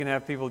You can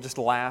have people just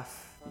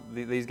laugh.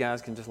 These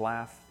guys can just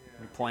laugh.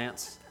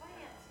 Plants.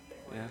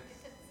 Yeah.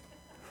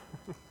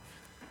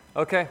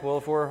 Okay, well,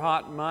 if we're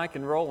hot mic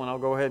and rolling, I'll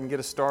go ahead and get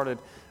us started.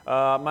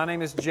 My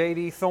name is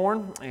J.D.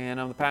 Thorne, and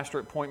I'm the pastor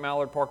at Point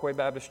Mallard Parkway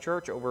Baptist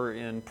Church over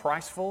in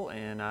Priceville,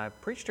 and I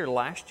preached here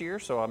last year,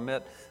 so I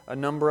met a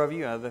number of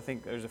you. I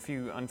think there's a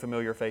few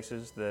unfamiliar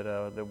faces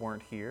that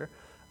weren't here.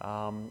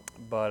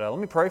 But let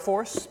me pray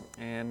for us,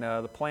 and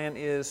the plan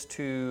is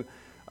to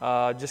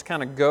just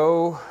kind of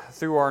go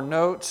through our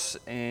notes,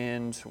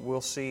 and we'll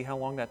see how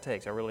long that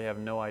takes. I really have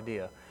no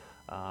idea.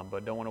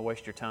 But don't want to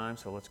waste your time,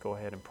 so let's go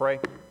ahead and pray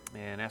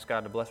and ask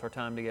God to bless our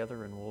time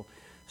together, and we'll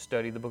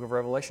study the book of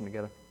Revelation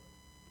together.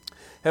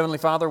 Heavenly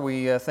Father,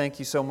 we thank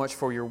you so much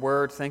for your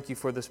word. Thank you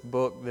for this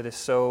book that is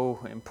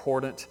so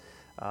important.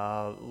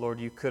 Lord,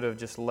 you could have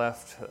just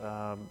left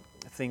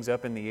things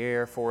up in the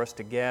air for us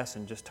to guess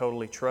and just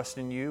totally trust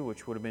in you,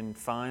 which would have been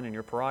fine in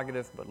your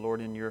prerogative. But Lord,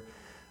 in your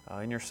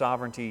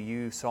sovereignty,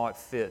 you saw it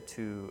fit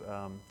to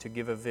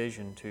give a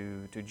vision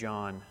to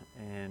John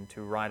and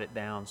to write it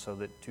down so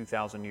that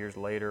 2,000 years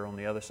later, on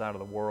the other side of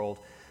the world,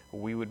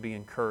 we would be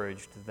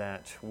encouraged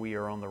that we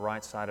are on the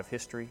right side of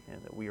history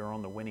and that we are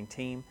on the winning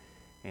team,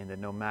 and that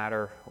no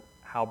matter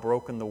how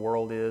broken the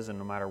world is and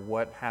no matter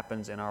what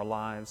happens in our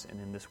lives and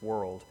in this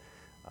world,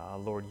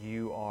 Lord,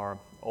 you are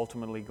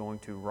ultimately going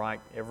to right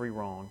every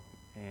wrong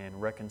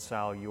and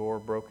reconcile your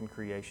broken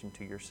creation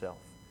to yourself.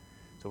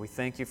 So we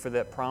thank you for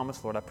that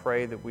promise. Lord, I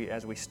pray that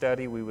as we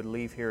study, we would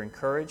leave here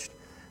encouraged.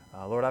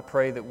 Lord, I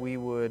pray that we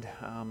would,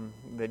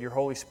 that your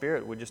Holy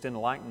Spirit would just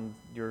enlighten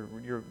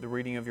the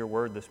reading of your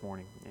word this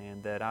morning,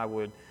 and that I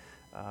would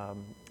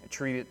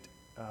treat it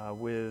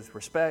with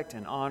respect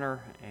and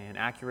honor and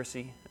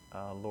accuracy,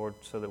 Lord,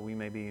 so that we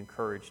may be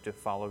encouraged to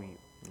follow you.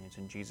 And it's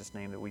in Jesus'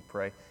 name that we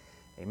pray.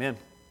 Amen.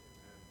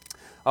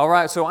 All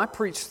right, so I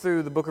preached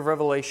through the book of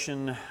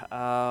Revelation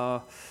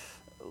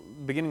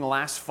beginning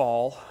last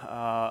fall.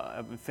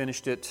 I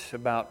finished it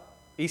about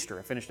Easter.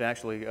 I finished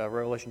actually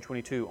Revelation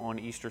 22 on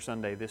Easter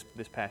Sunday this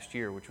past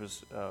year, which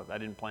was, I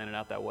didn't plan it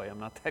out that way. I'm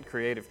not that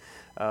creative.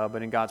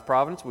 But in God's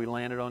providence, we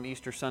landed on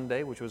Easter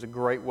Sunday, which was a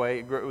great way.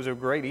 It was a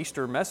great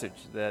Easter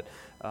message that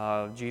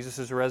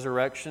Jesus'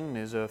 resurrection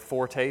is a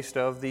foretaste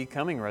of the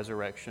coming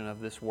resurrection of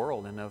this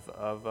world and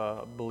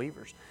of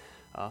believers.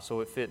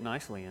 So it fit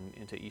nicely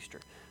into Easter.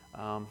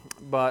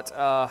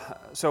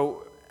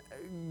 So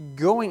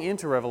going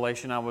into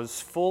Revelation, I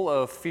was full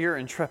of fear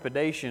and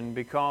trepidation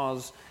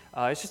because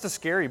it's just a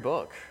scary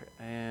book.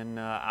 And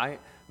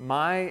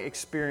my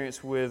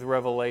experience with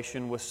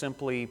Revelation was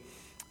simply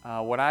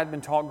what I had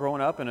been taught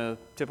growing up in a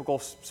typical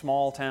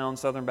small town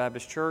Southern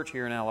Baptist church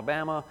here in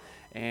Alabama,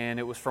 and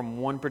it was from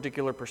one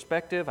particular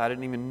perspective. I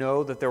didn't even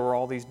know that there were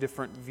all these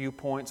different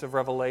viewpoints of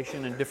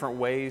Revelation and different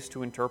ways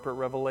to interpret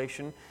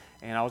Revelation.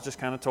 And I was just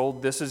kind of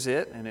told, this is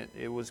it. And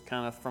it was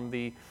kind of from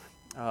the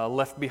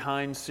Left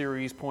Behind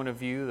series point of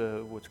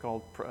view, what's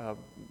called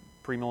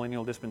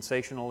premillennial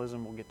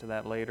dispensationalism. We'll get to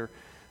that later.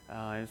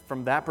 And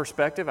from that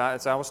perspective,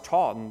 I was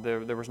taught, and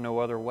there was no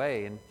other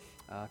way. And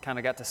kind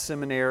of got to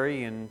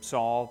seminary and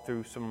saw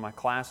through some of my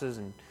classes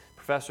and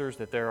professors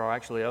that there are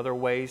actually other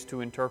ways to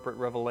interpret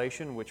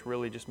Revelation, which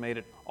really just made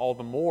it all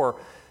the more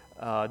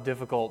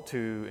difficult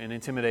and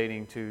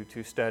intimidating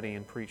to study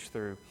and preach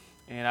through.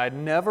 And I'd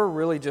never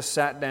really just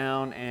sat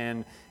down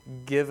and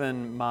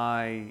given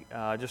my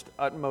just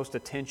utmost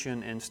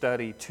attention and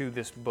study to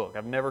this book.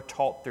 I've never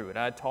taught through it.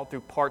 I had taught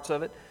through parts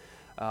of it,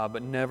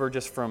 but never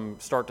just from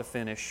start to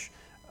finish.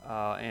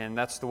 And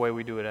that's the way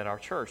we do it at our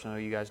church. I know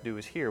you guys do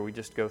is here. We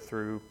just go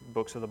through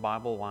books of the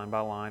Bible line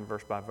by line,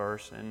 verse by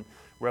verse, and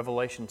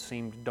Revelation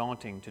seemed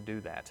daunting to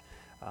do that.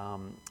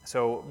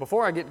 So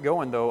before I get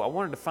going, though, I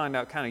wanted to find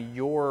out kind of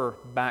your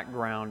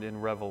background in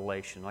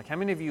Revelation. Like, how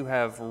many of you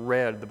have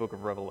read the book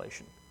of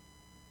Revelation?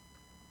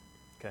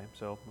 Okay,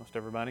 so most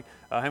everybody.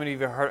 How many of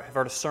you have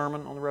heard a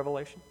sermon on the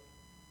Revelation?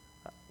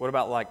 What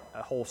about like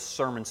a whole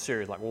sermon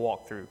series, like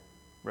walk through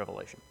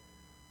Revelation?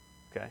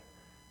 Okay.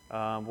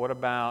 What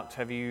about,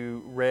 have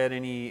you read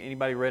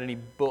anybody read any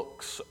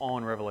books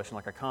on Revelation,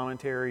 like a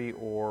commentary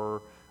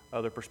or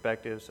other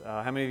perspectives?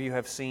 How many of you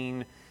have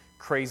seen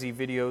crazy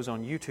videos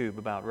on YouTube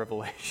about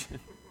Revelation?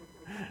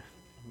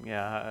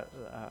 Yeah,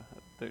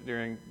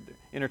 they're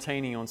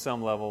entertaining on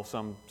some level,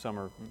 some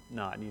are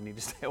not, and you need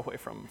to stay away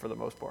from them for the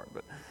most part.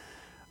 But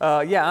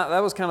yeah, that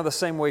was kind of the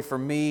same way for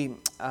me.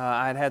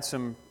 I'd had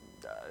some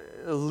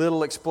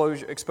little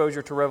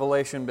exposure to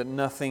Revelation, but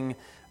nothing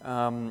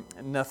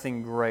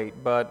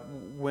great. But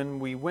when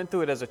we went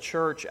through it as a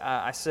church,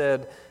 I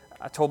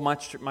told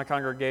my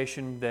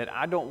congregation that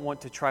I don't want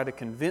to try to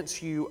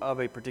convince you of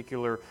a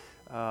particular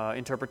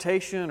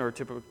interpretation or a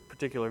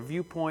particular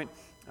viewpoint.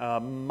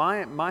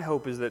 My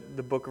hope is that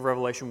the book of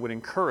Revelation would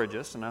encourage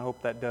us, and I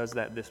hope that does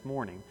that this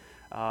morning.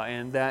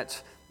 And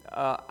that,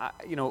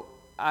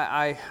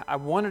 I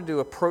wanted to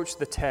approach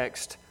the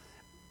text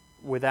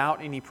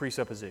without any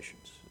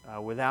presuppositions,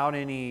 without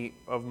any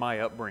of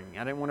my upbringing.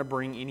 I didn't want to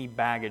bring any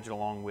baggage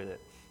along with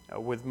it.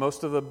 With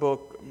most of the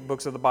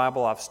books of the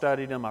Bible, I've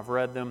studied them, I've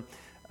read them,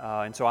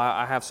 and so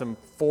I have some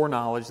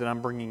foreknowledge that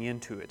I'm bringing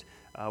into it.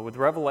 With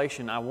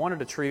Revelation, I wanted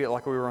to treat it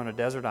like we were on a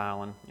desert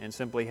island and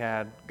simply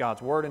had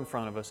God's Word in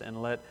front of us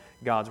and let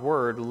God's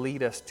Word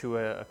lead us to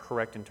a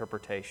correct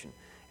interpretation.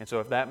 And so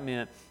if that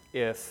meant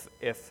if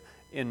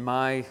in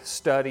my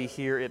study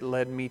here it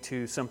led me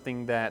to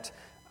something that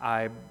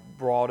I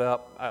brought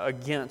up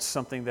against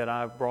something that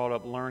I brought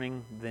up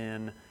learning,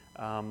 then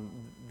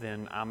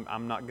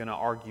I'm not going to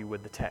argue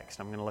with the text.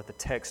 I'm going to let the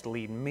text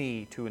lead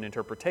me to an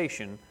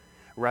interpretation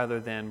rather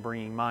than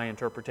bringing my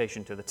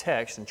interpretation to the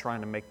text and trying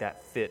to make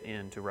that fit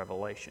into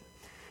Revelation.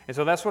 And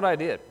so that's what I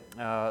did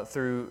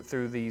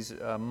through these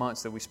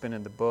months that we spent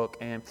in the book.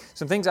 And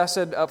some things I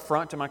said up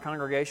front to my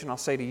congregation, I'll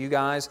say to you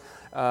guys,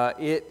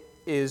 it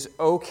is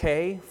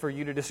okay for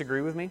you to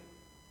disagree with me,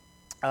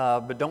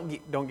 but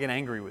don't get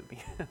angry with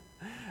me.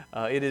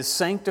 It is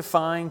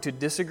sanctifying to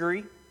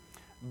disagree,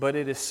 but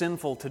it is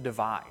sinful to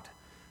divide.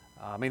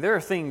 I mean, there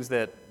are things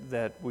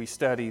that we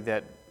study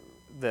that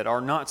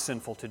are not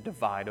sinful to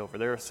divide over.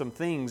 There are some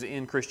things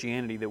in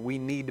Christianity that we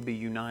need to be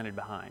united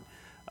behind,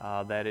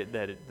 that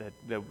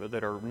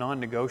are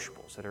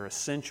non-negotiables, that are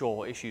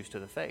essential issues to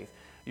the faith.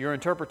 Your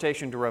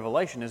interpretation to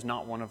Revelation is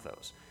not one of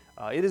those.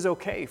 It is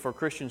okay for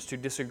Christians to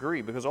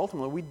disagree because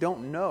ultimately we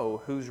don't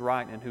know who's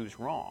right and who's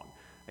wrong.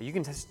 You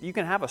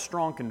can have a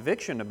strong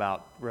conviction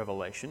about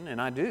Revelation,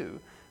 and I do,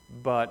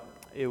 but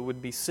it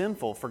would be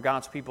sinful for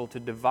God's people to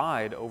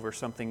divide over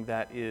something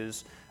that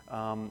is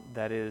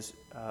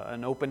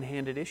an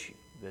open-handed issue.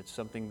 That's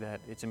something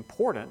that it's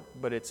important,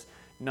 but it's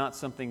not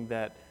something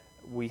that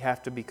we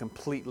have to be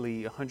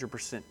completely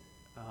 100%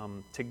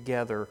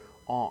 together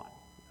on.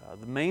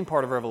 The main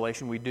part of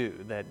Revelation we do,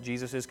 that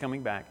Jesus is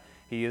coming back.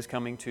 He is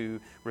coming to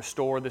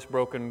restore this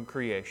broken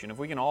creation. If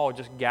we can all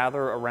just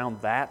gather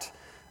around that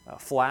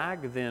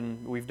flag,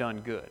 then we've done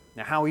good.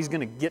 Now, how he's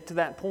going to get to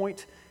that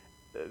point,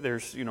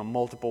 there's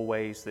multiple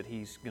ways that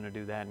he's going to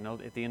do that.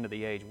 And at the end of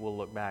the age, we'll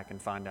look back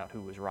and find out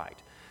who was right,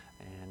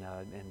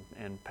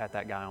 and pat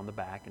that guy on the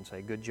back and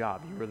say, "Good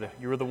job.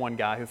 You were the one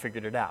guy who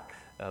figured it out.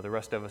 The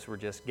rest of us were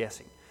just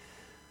guessing."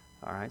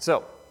 All right.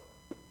 So,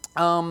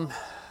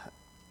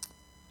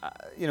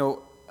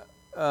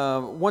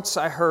 once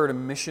I heard a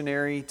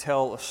missionary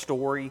tell a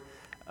story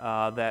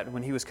that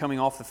when he was coming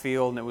off the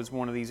field, and it was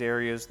one of these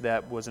areas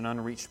that was an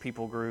unreached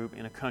people group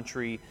in a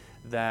country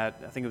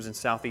that, I think it was in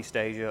Southeast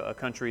Asia, a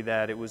country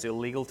that it was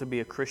illegal to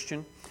be a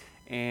Christian,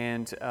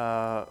 and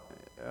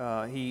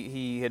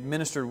he had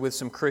ministered with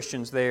some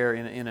Christians there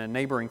in a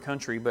neighboring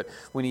country. But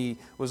when he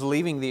was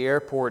leaving the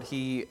airport,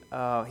 he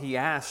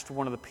asked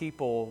one of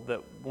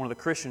the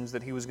Christians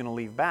that he was going to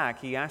leave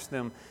back. He asked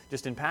them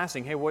just in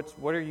passing, "Hey, what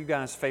are you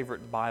guys'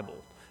 favorite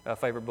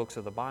books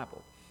of the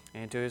Bible?"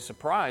 And to his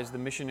surprise, the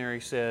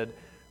missionary said,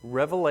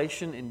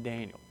 "Revelation and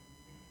Daniel."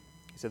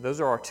 He said,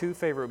 "Those are our two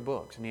favorite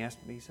books." And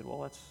he said,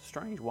 "Well, that's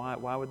strange. Why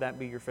would that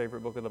be your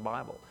favorite book of the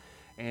Bible?"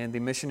 And the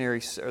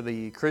missionary, or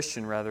the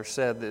Christian rather,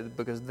 said that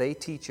because they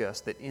teach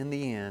us that in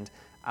the end,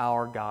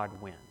 our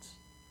God wins.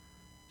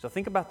 So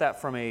think about that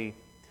from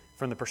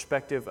the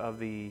perspective of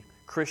the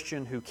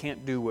Christian who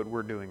can't do what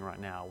we're doing right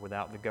now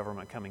without the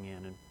government coming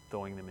in and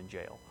throwing them in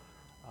jail.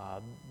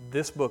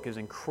 This book is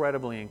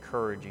incredibly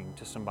encouraging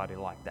to somebody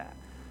like that.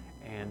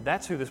 And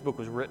that's who this book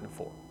was written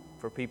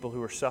for people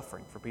who are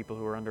suffering, for people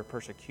who are under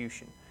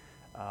persecution,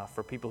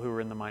 for people who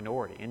are in the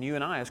minority. And you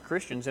and I, as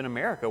Christians in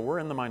America, we're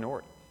in the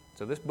minority.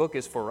 So this book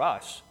is for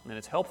us, and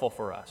it's helpful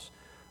for us,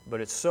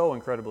 but it's so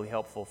incredibly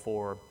helpful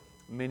for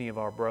many of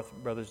our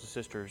brothers and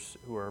sisters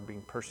who are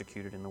being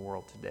persecuted in the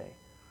world today.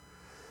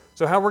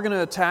 So how we're going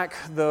to attack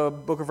the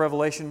book of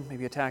Revelation,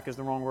 maybe attack is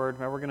the wrong word,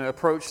 how we're going to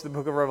approach the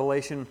book of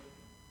Revelation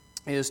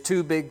is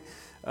two big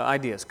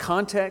ideas,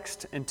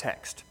 context and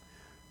text.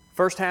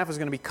 First half is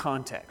going to be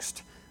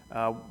context,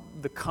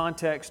 the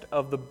context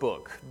of the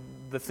book,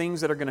 the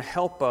things that are going to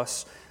help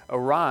us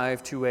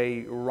arrive to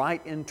a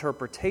right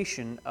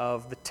interpretation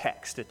of the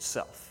text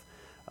itself.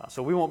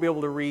 So we won't be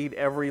able to read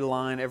every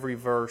line, every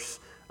verse,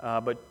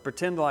 but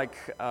pretend like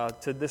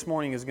this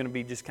morning is going to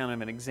be just kind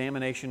of an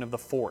examination of the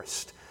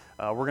forest.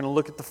 We're going to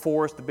look at the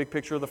forest, the big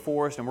picture of the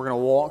forest, and we're going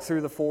to walk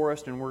through the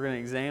forest, and we're going to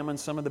examine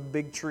some of the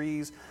big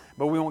trees,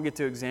 but we won't get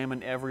to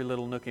examine every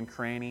little nook and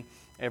cranny,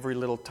 every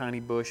little tiny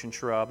bush and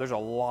shrub. There's a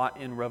lot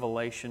in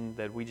Revelation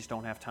that we just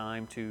don't have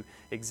time to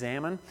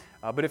examine.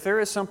 But if there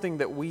is something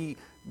that we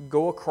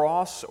go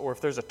across, or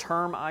if there's a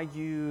term I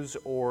use,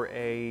 or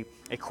a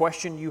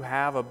question you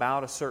have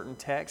about a certain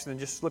text, then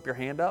just slip your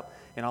hand up,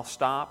 and I'll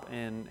stop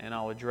and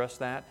I'll address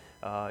that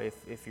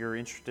if you're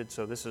interested.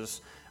 So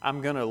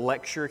I'm going to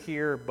lecture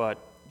here, but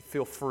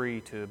feel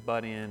free to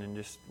butt in and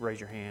just raise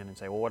your hand and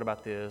say, "Well, what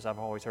about this? I've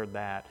always heard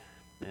that,"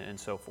 and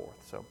so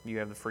forth. So you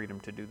have the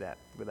freedom to do that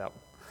without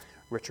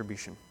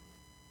retribution.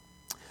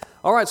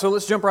 All right, so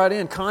let's jump right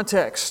in.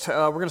 Context.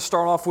 We're going to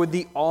start off with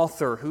the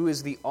author. Who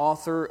is the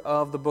author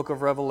of the book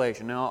of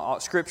Revelation? Now,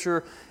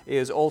 Scripture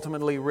is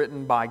ultimately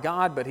written by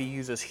God, but He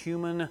uses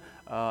human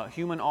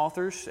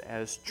authors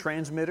as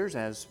transmitters,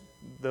 as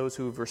those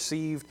who have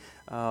received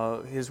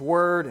His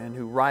Word and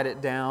who write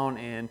it down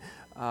and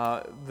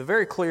the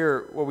very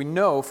clear, what we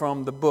know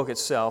from the book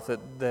itself,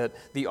 that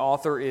the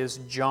author is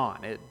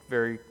John. It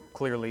very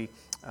clearly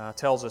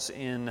tells us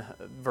in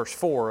verse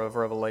 4 of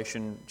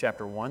Revelation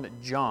chapter 1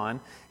 that John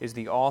is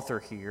the author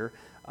here.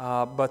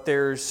 But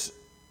there's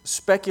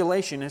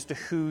speculation as to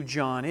who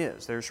John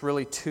is. There's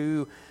really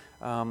two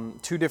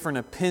different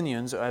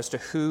opinions as to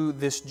who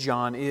this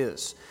John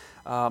is.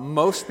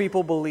 Most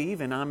people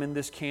believe, and I'm in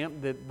this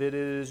camp, that it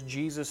is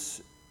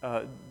Jesus.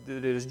 That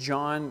it is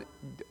John,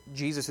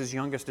 Jesus'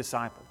 youngest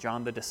disciple,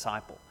 John the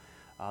disciple.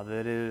 That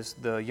it is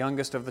the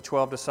youngest of the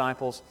 12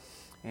 disciples,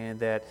 and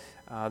that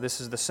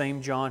this is the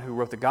same John who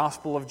wrote the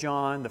Gospel of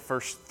John, the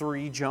first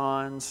 3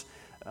 Johns,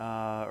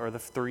 or the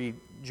 3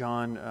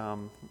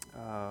 John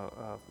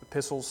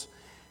epistles.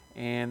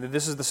 And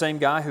this is the same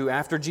guy who,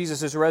 after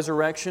Jesus'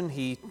 resurrection,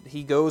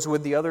 he goes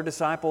with the other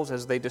disciples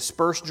as they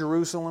disperse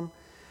Jerusalem.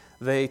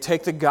 They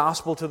take the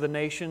gospel to the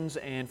nations,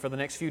 and for the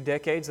next few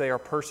decades, they are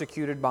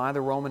persecuted by the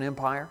Roman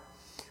Empire.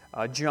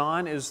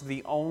 John is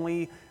the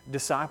only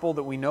disciple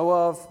that we know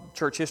of,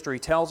 church history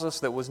tells us,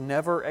 that was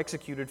never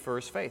executed for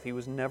his faith. He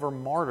was never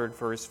martyred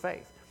for his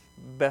faith.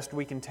 Best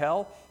we can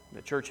tell,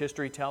 the church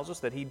history tells us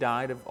that he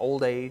died of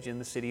old age in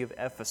the city of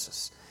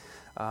Ephesus.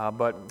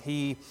 But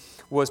he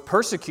was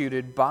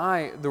persecuted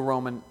by the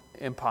Roman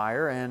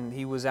Empire, and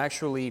he was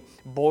actually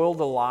boiled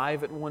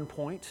alive at one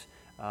point.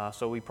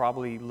 So he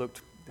probably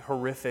looked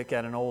horrific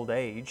at an old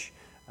age,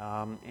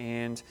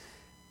 and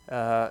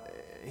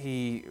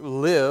he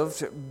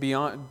lived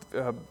beyond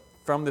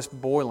from this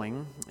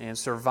boiling and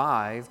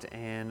survived,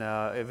 and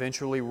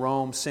eventually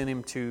Rome sent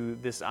him to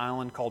this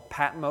island called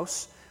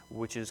Patmos,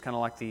 which is kind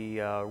of like the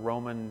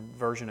Roman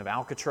version of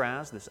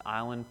Alcatraz, this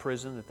island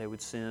prison that they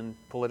would send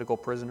political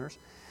prisoners.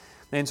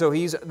 And so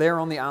he's there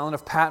on the island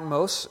of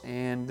Patmos,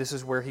 and this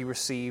is where he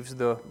receives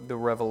the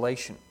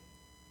revelation.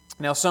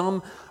 Now,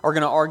 some are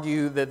going to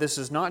argue that this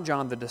is not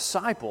John the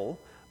disciple,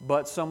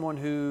 but someone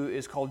who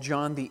is called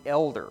John the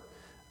elder.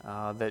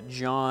 That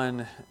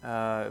John,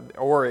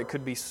 or it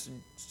could be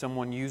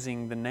someone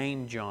using the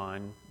name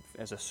John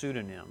as a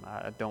pseudonym.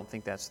 I don't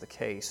think that's the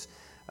case,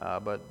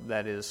 but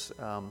that is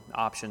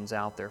options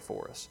out there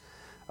for us.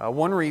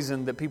 One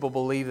reason that people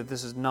believe that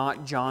this is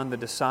not John the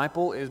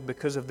disciple is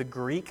because of the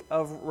Greek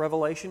of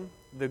Revelation.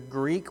 The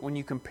Greek, when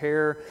you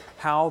compare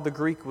how the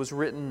Greek was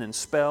written and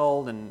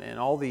spelled and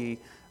all the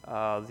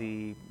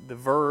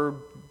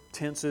verb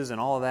tenses and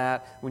all of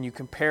that, when you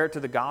compare it to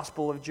the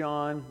Gospel of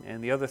John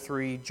and the other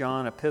 3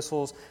 John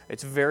epistles,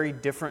 it's very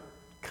different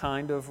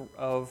kind of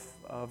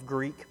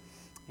Greek.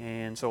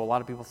 And so a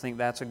lot of people think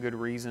that's a good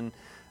reason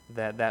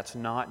that that's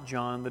not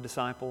John the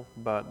disciple,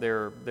 but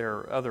there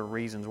are other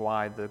reasons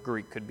why the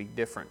Greek could be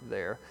different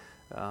there.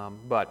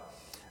 But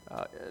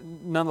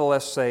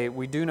nonetheless,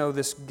 we do know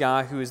this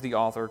guy who is the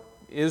author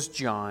is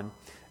John,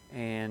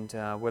 and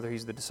whether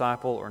he's the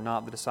disciple or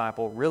not the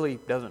disciple really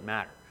doesn't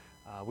matter.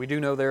 We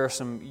do know there are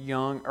some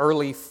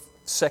early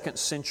 2nd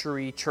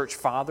century church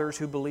fathers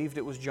who believed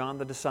it was John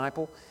the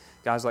disciple.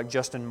 Guys like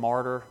Justin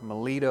Martyr,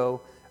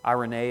 Melito,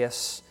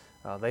 Irenaeus.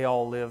 They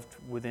all lived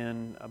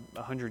within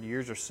 100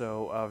 years or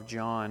so of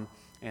John,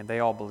 and they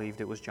all believed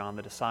it was John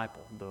the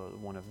disciple,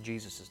 one of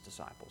Jesus'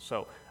 disciples.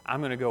 So I'm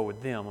going to go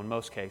with them in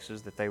most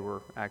cases that they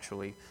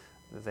actually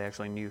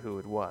knew who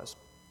it was.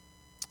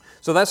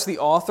 So that's the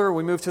author.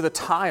 We move to the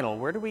title.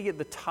 Where do we get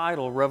the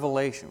title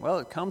Revelation? Well,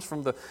 it comes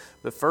from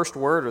the first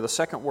word or the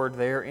second word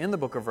there in the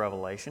book of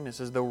Revelation. It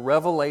says the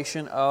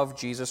revelation of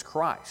Jesus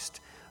Christ,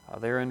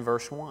 there in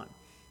verse 1.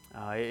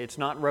 It's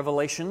not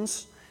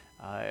Revelations.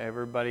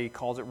 Everybody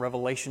calls it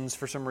Revelations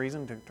for some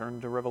reason.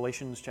 Turn to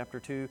Revelations chapter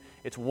 2.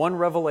 It's one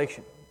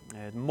revelation.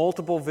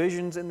 Multiple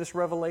visions in this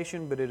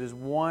revelation, but it is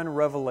one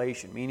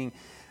revelation, meaning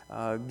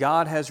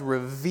God has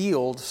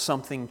revealed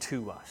something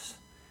to us.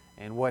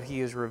 And what He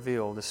has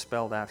revealed is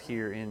spelled out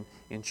here in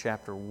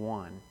chapter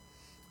 1.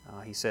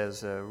 He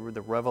says, the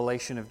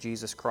revelation of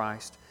Jesus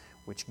Christ,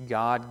 which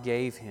God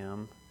gave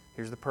Him,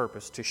 here's the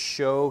purpose, to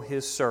show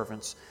His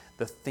servants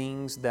the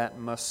things that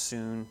must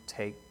soon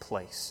take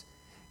place.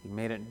 He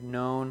made it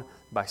known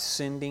by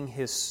sending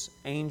His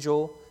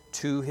angel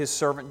to His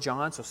servant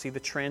John. So see the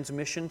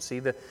transmission,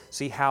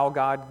 see how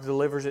God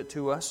delivers it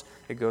to us.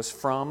 It goes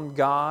from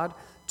God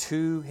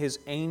to His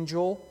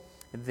angel,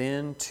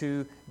 then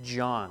to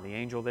John. The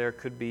angel there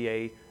could be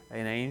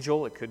an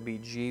angel. It could be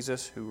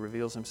Jesus who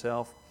reveals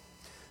Himself.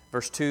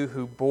 Verse 2,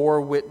 who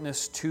bore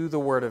witness to the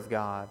Word of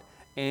God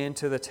and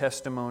to the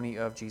testimony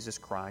of Jesus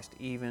Christ,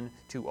 even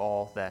to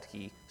all that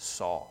He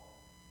saw.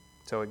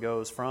 So it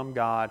goes from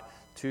God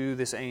to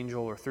this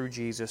angel, or through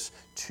Jesus,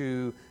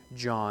 to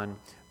John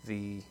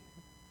the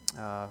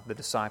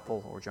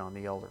disciple, or John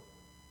the elder.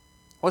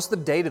 What's the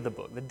date of the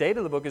book? The date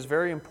of the book is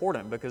very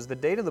important because the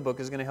date of the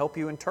book is going to help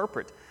you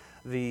interpret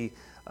the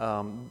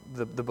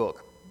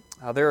book.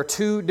 There are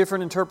 2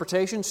 different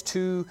interpretations,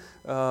 2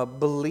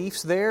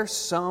 beliefs there.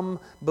 Some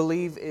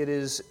believe it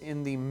is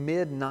in the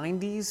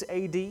mid-90s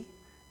A.D.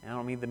 And I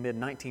don't mean the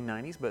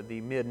mid-1990s, but the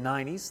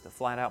mid-90s, the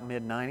flat-out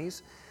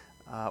mid-90s,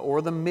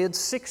 or the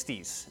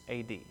mid-60s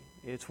A.D.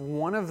 It's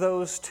one of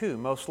those 2,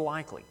 most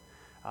likely.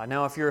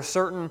 Now, if you're a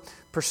certain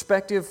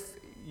perspective,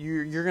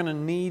 you're going to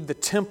need the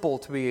temple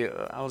to be,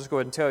 I'll just go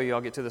ahead and tell you,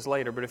 I'll get to this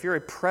later, but if you're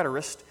a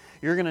preterist,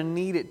 you're going to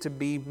need it to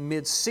be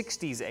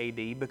mid-60s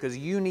AD because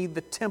you need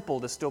the temple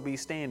to still be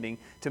standing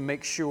to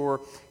make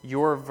sure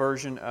your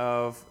version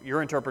of,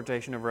 your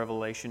interpretation of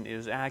Revelation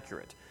is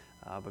accurate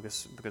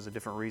because of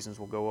different reasons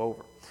we'll go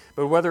over.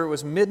 But whether it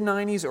was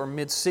mid-90s or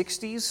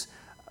mid-60s,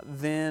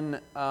 then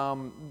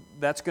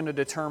that's going to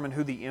determine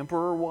who the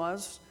emperor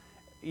was.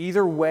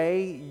 Either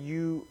way,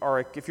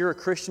 if you're a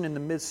Christian in the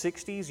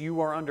mid-60s,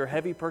 you are under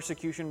heavy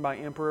persecution by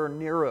Emperor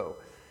Nero.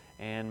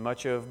 And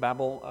much of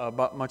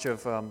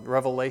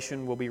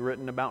Revelation will be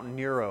written about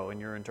Nero in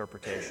your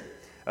interpretation.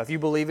 If you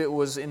believe it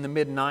was in the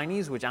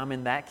mid-90s, which I'm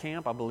in that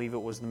camp, I believe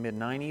it was the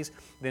mid-90s,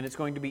 then it's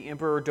going to be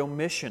Emperor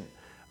Domitian,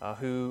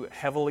 who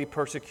heavily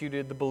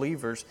persecuted the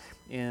believers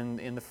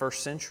in the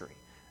first century.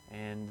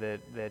 And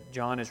that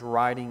John is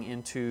writing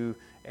into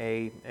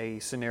a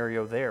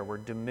scenario there where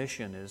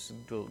Domitian is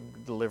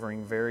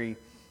delivering very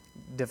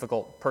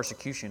difficult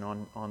persecution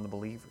on the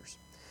believers.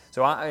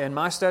 So in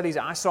my studies,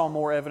 I saw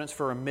more evidence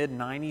for a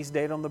mid-90s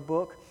date on the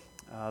book,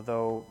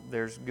 though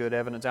there's good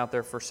evidence out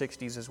there for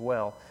 60s as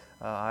well.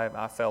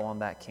 I fell on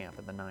that camp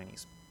in the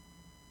 90s.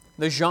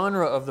 The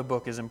genre of the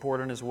book is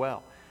important as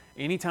well.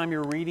 Anytime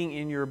you're reading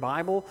in your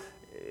Bible,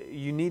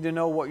 you need to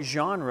know what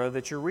genre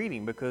that you're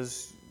reading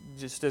because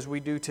just as we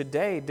do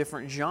today,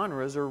 different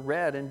genres are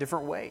read in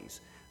different ways.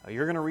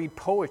 You're going to read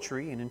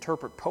poetry and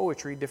interpret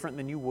poetry different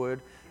than you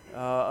would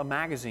a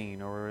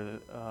magazine or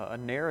a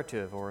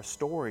narrative or a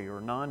story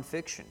or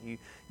nonfiction.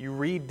 You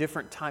read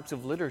different types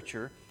of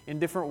literature in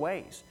different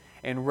ways.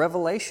 And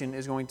Revelation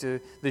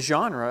the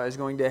genre is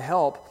going to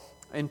help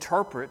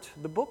interpret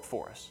the book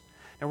for us.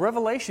 Now,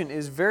 Revelation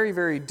is very,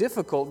 very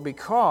difficult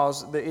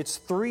because it's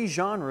three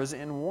genres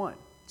in one.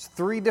 It's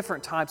three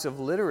different types of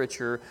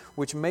literature,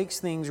 which makes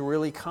things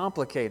really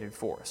complicated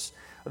for us.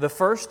 The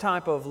first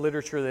type of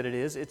literature that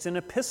it's an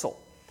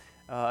epistle.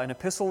 An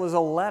epistle is a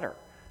letter,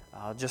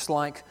 just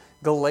like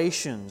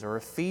Galatians or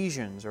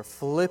Ephesians or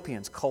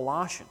Philippians,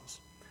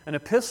 Colossians. An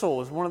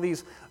epistle is one of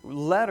these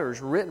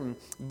letters written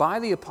by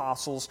the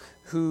apostles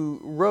who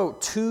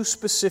wrote to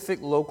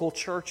specific local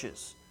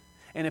churches.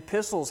 And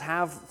epistles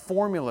have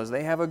formulas.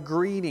 They have a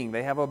greeting.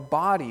 They have a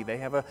body. They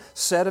have a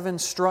set of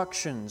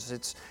instructions.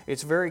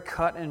 It's very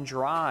cut and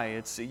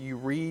dry. You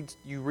read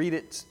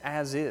it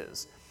as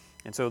is.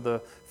 And so the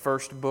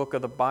first book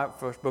of the Bible,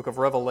 first book of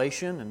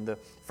Revelation, and the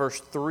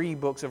first three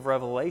books of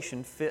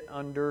Revelation fit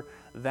under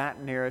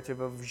that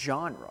narrative of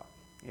genre.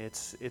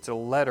 It's a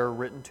letter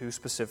written to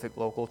specific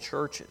local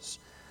churches.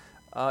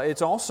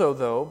 It's also,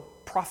 though,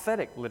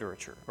 prophetic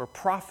literature or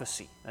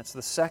prophecy. That's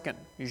the second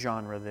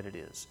genre that it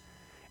is.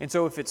 And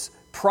so if it's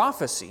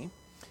prophecy,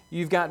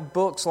 you've got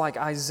books like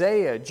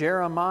Isaiah,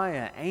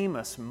 Jeremiah,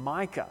 Amos,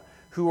 Micah,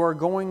 who are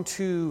going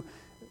to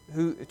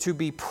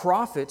be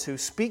prophets who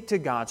speak to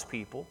God's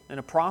people. And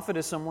a prophet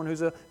is someone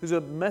who's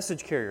a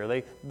message carrier.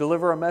 They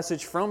deliver a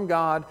message from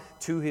God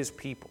to His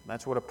people.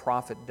 That's what a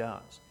prophet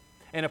does.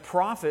 And a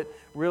prophet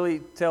really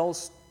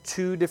tells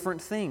two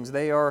different things.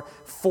 They are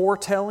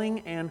foretelling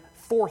and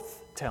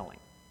forthtelling.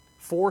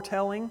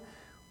 Foretelling,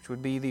 which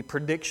would be the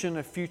prediction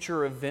of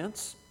future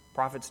events.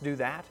 Prophets do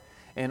that.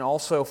 And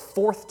also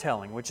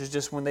forthtelling, which is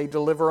just when they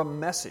deliver a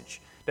message.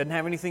 Doesn't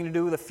have anything to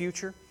do with the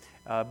future,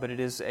 but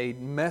it is a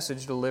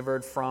message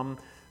delivered from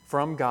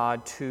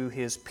God to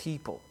His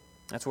people.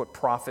 That's what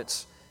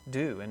prophets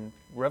do. And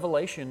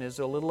Revelation is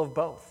a little of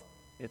both.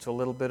 It's a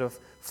little bit of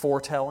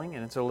foretelling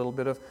and it's a little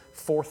bit of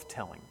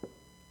forthtelling.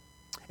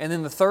 And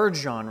then the third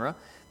genre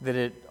that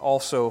it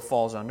also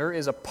falls under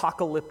is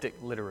apocalyptic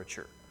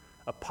literature.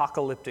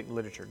 Apocalyptic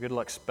literature. Good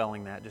luck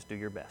spelling that. Just do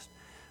your best.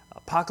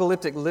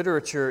 Apocalyptic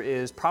literature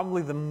is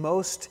probably the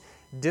most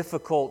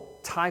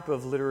difficult type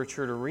of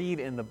literature to read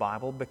in the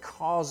Bible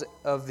because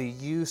of the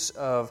use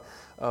of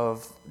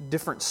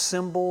different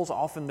symbols.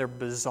 Often they're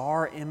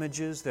bizarre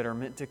images that are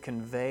meant to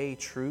convey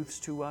truths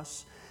to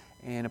us.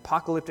 And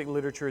apocalyptic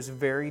literature is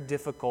very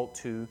difficult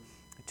to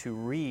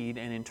read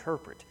and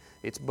interpret.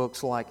 It's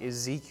books like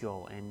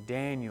Ezekiel and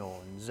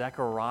Daniel and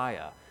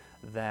Zechariah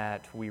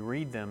that we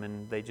read them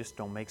and they just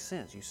don't make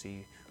sense. You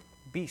see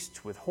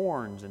beasts with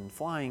horns and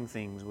flying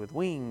things with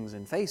wings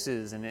and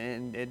faces, and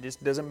it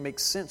just doesn't make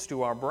sense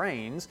to our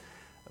brains,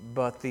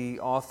 but the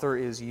author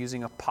is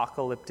using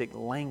apocalyptic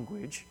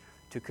language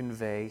to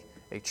convey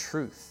a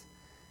truth.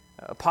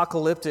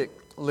 Apocalyptic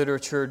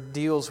literature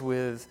deals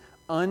with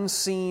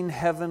unseen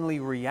heavenly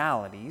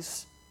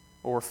realities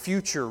or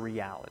future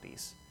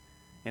realities,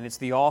 and it's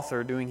the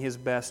author doing his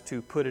best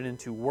to put it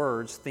into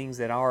words, things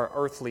that our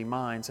earthly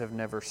minds have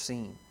never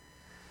seen,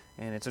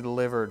 and it's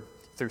delivered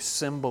through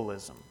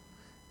symbolism.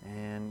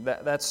 And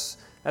that's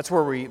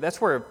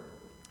where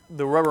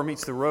the rubber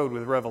meets the road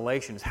with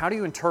Revelation. Is how do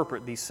you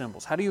interpret these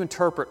symbols? How do you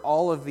interpret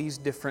all of these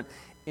different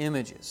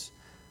images?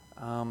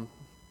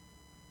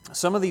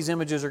 Some of these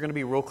images are going to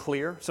be real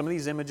clear. Some of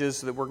these images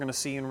that we're going to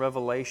see in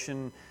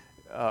Revelation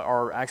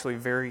are actually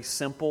very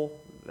simple.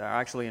 are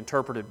actually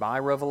interpreted by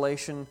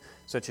Revelation,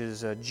 such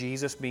as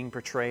Jesus being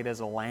portrayed as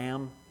a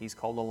lamb. He's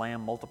called a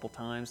lamb multiple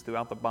times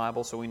throughout the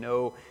Bible, so we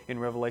know in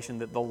Revelation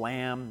that the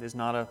lamb is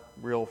not a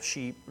real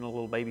sheep, a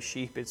little baby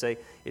sheep.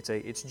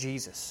 It's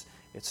Jesus.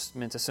 It's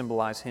meant to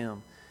symbolize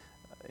Him.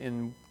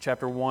 In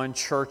chapter 1,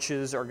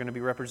 churches are going to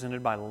be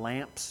represented by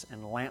lamps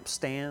and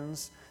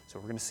lampstands. So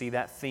we're going to see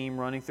that theme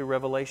running through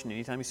Revelation.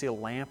 Anytime you see a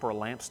lamp or a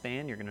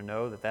lampstand, you're going to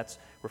know that that's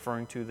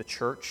referring to the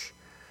church.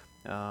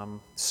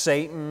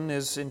 Satan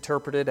is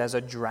interpreted as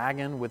a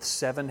dragon with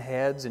 7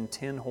 heads and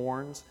 10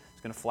 horns.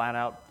 It's going to flat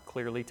out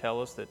clearly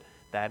tell us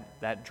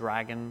that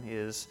dragon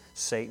is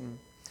Satan.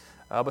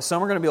 But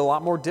some are going to be a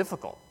lot more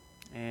difficult,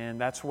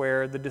 and that's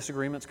where the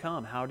disagreements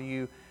come. How do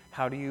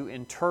you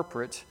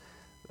interpret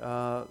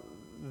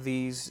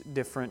these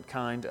different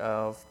kind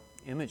of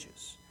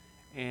images?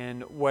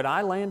 And what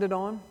I landed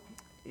on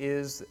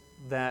is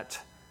that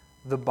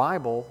the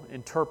Bible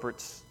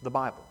interprets the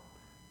Bible.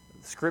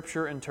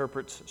 Scripture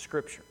interprets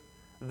Scripture.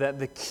 That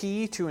the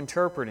key to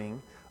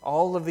interpreting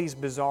all of these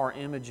bizarre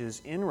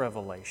images in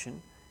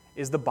Revelation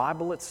is the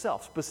Bible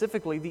itself,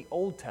 specifically the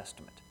Old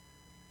Testament.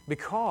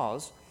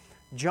 Because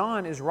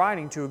John is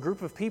writing to a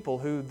group of people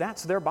who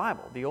that's their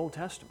Bible, the Old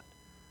Testament.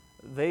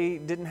 They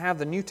didn't have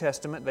the New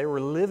Testament. They were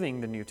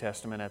living the New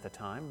Testament at the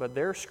time, but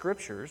their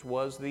Scriptures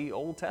was the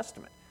Old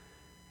Testament.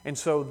 And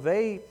so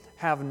they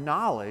have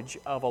knowledge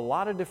of a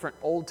lot of different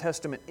Old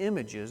Testament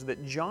images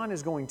that John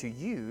is going to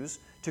use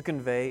to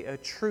convey a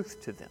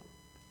truth to them,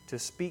 to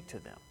speak to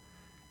them.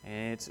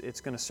 And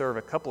it's going to serve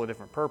a couple of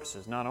different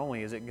purposes. Not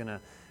only is it going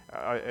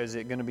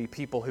to be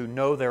people who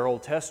know their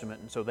Old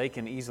Testament and so they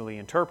can easily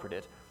interpret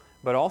it,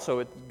 but also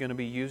it's going to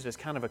be used as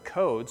kind of a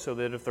code so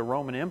that if the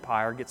Roman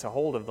Empire gets a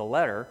hold of the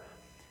letter,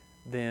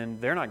 then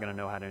they're not going to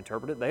know how to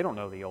interpret it. They don't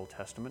know the Old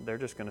Testament. They're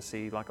just going to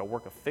see like a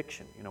work of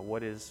fiction.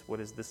 What is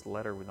this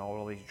letter with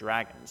all these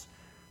dragons?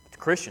 But the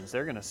Christians,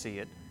 they're going to see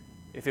it.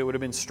 If it would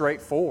have been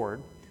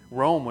straightforward,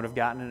 Rome would have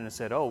gotten it and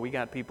said, we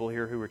got people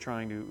here who are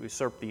trying to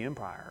usurp the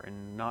empire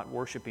and not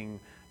worshiping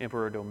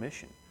Emperor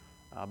Domitian.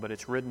 But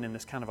it's written in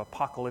this kind of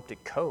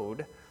apocalyptic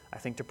code, I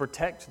think, to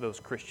protect those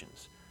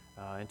Christians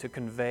and to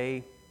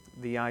convey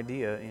the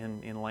idea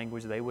in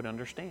language they would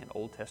understand,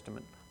 Old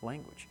Testament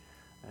language.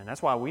 And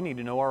that's why we need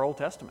to know our Old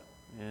Testament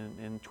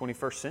in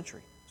 21st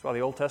century. That's why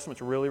the Old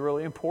Testament's really,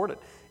 really important.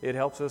 It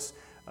helps us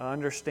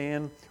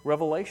understand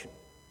Revelation.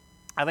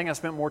 I think I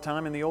spent more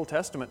time in the Old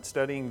Testament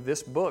studying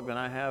this book than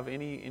I have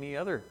any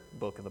other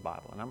book of the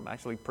Bible. And I'm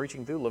actually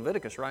preaching through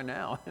Leviticus right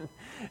now.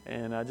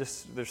 And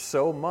there's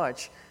so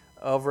much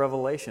of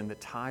Revelation that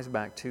ties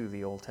back to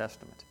the Old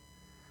Testament.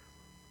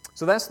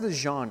 So that's the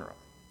genre.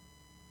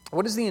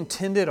 What is the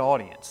intended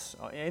audience?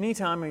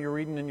 Anytime you're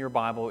reading in your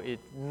Bible,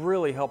 it's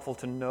really helpful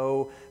to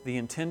know the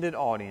intended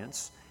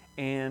audience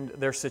and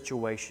their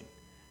situation.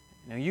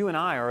 Now, you and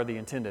I are the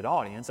intended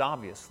audience,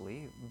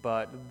 obviously,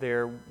 but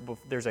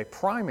there's a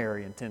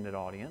primary intended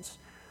audience,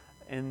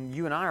 and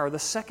you and I are the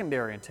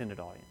secondary intended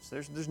audience.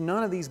 There's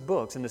none of these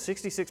books in the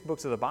 66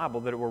 books of the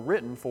Bible that were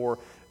written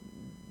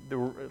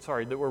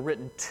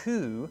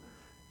to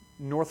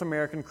North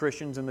American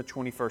Christians in the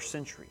 21st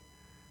century.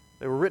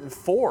 They were written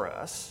for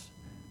us,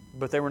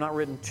 but they were not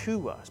written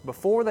to us.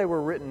 Before they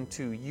were written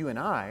to you and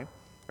I,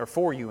 or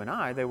for you and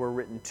I, they were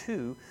written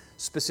to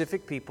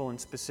specific people in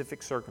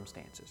specific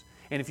circumstances.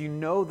 And if you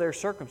know their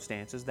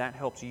circumstances, that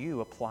helps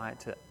you apply it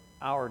to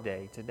our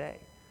day today.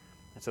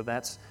 And so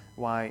that's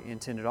why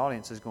intended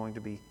audience is going to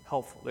be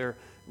helpful. There are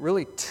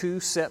really 2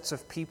 sets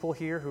of people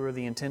here who are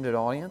the intended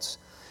audience.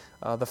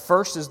 The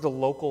first is the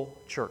local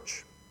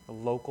church. The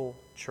local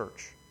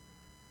church.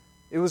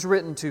 It was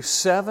written to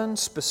 7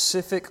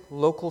 specific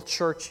local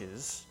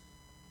churches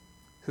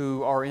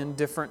who are in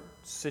different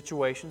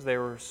situations. They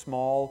were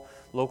small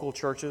local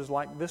churches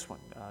like this one,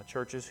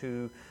 churches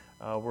who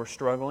were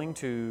struggling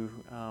to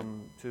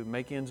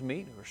make ends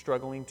meet, who were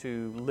struggling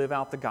to live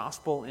out the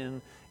gospel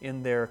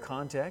in their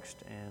context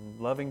and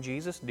loving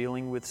Jesus,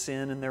 dealing with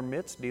sin in their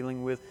midst,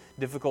 dealing with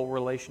difficult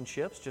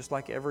relationships, just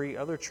like every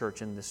other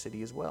church in this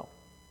city as well.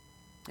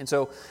 And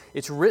so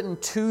it's written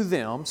to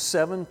them,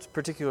 7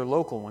 particular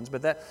local ones,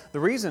 but the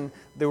reason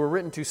they were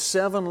written to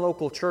 7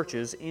 local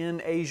churches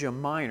in Asia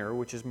Minor,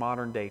 which is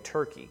modern-day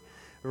Turkey,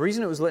 the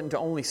reason it was written to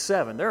only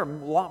 7, there are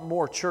a lot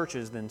more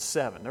churches than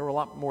 7. There were a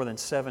lot more than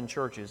 7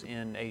 churches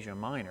in Asia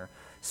Minor.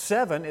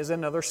 7 is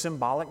another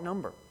symbolic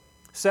number.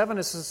 7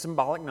 is a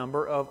symbolic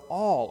number of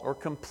all or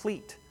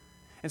complete.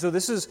 And so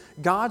this is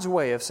God's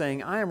way of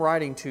saying, I am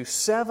writing to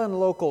 7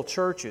 local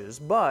churches,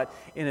 but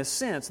in a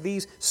sense,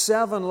 these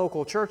 7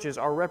 local churches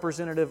are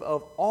representative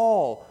of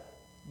all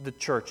the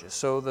churches.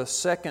 So the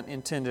second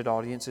intended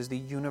audience is the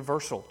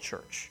universal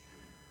church.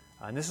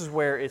 And this is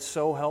where it's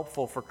so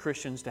helpful for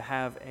Christians to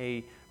have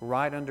a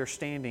right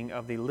understanding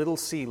of the little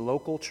c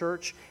local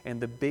church and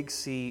the big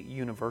C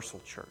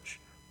universal church.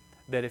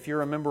 That if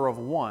you're a member of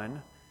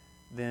one,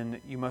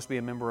 then you must be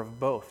a member of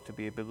both to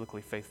be a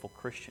biblically faithful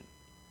Christian.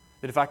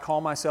 That if I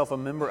call myself a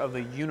member of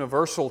the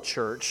universal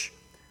church,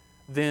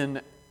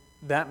 then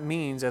that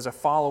means as a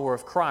follower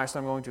of Christ,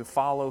 I'm going to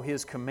follow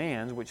His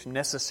commands, which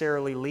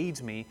necessarily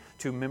leads me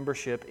to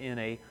membership in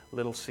a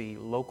little c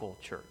local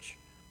church.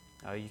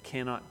 You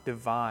cannot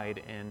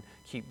divide and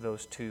keep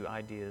those two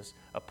ideas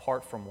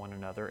apart from one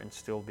another and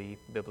still be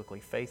biblically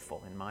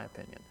faithful, in my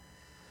opinion.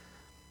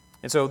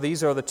 And so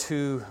these are the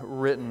two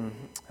written,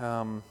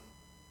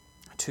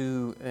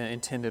 two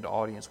intended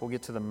audience. We'll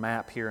get to the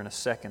map here in a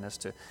second as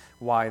to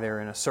why they're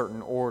in a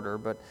certain order.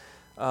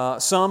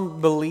 But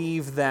some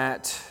believe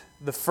that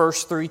the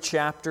first 3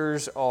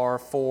 chapters are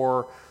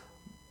for,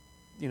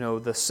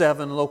 the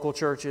 7 local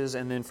churches,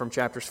 and then from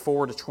chapters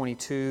 4 to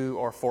 22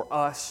 are for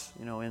us,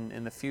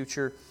 in the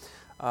future.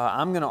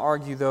 I'm going to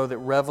argue, though, that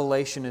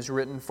Revelation is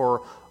written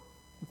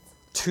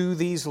to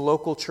these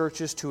local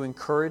churches to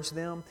encourage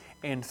them,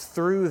 and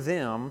through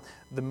them,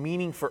 the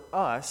meaning for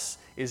us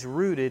is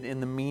rooted in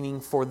the meaning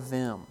for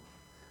them.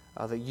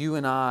 That you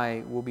and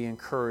I will be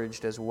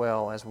encouraged as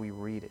well as we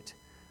read it.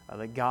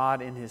 That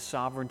God in His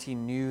sovereignty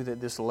knew that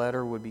this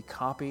letter would be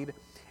copied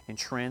and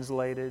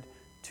translated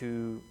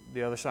to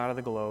the other side of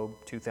the globe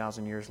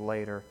 2,000 years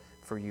later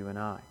for you and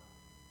I.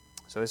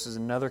 So this is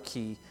another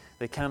key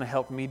that kind of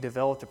helped me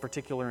develop a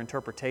particular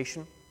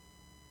interpretation.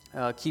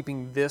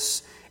 Keeping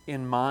this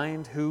in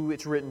mind, who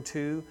it's written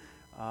to,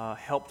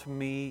 helped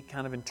me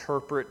kind of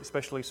interpret,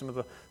 especially some of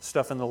the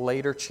stuff in the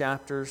later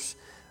chapters,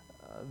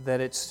 that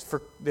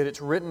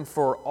it's written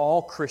for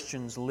all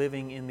Christians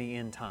living in the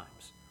end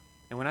times.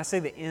 And when I say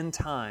the end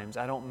times,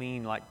 I don't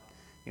mean like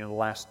the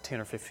last 10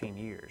 or 15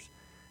 years.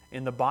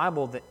 In the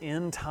Bible, the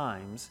end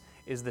times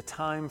is the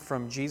time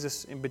from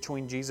Jesus, in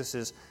between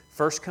Jesus'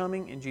 first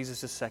coming and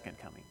Jesus' second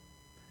coming.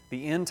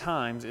 The end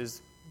times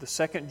is the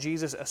second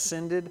Jesus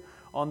ascended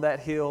on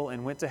that hill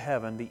and went to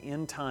heaven, the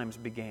end times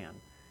began.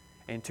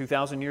 And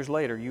 2,000 years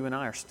later, you and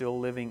I are still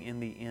living in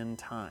the end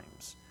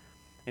times.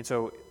 And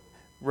so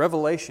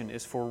Revelation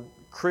is for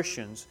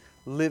Christians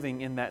living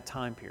in that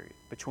time period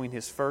between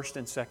His first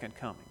and second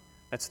coming.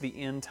 That's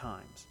the end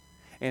times.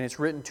 And it's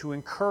written to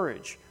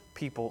encourage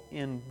people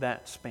in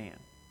that span.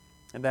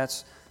 And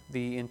that's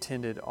the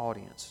intended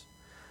audience.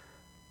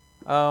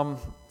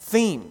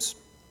 Themes.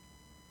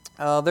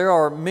 There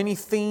are many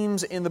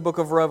themes in the book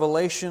of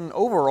Revelation.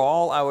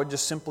 Overall, I would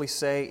just simply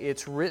say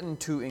it's written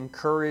to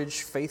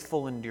encourage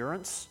faithful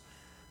endurance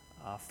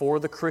for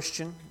the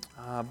Christian.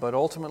 But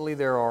ultimately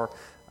there are,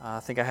 I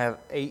think I have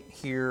 8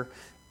 here,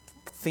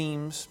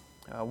 themes.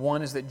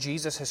 One is that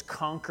Jesus has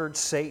conquered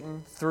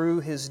Satan through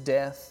His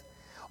death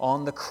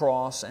on the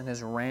cross and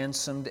has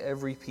ransomed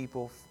every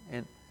people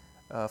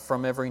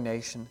from every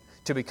nation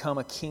to become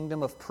a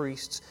kingdom of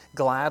priests,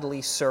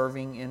 gladly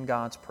serving in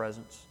God's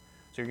presence.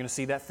 So you're going to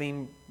see that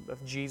theme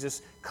of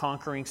Jesus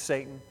conquering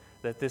Satan.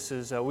 That this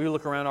is, we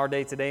look around our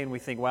day today and we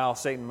think, wow,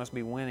 Satan must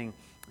be winning.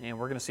 And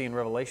we're going to see in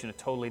Revelation a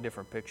totally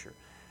different picture.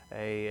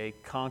 A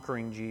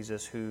conquering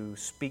Jesus who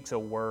speaks a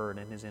word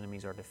and His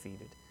enemies are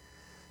defeated.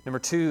 Number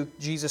 2,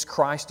 Jesus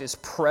Christ is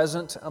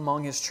present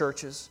among His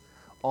churches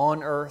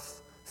on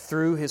earth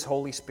through His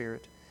Holy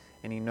Spirit.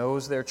 And He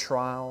knows their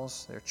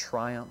trials, their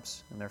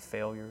triumphs, and their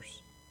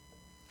failures.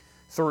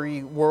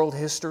 3, world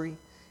history,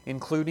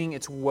 including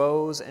its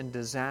woes and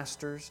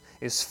disasters,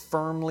 is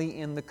firmly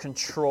in the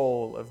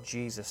control of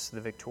Jesus,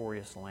 the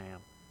victorious Lamb.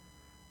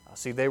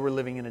 See, they were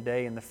living in a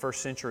day in the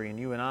first century, and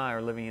you and I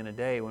are living in a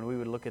day when we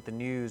would look at the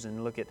news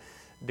and look at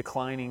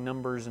declining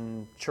numbers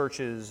in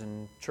churches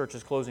and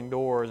churches closing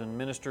doors and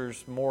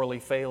ministers morally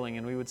failing,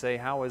 and we would say,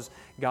 how is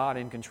God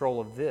in control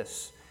of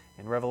this?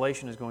 And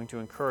Revelation is going to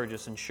encourage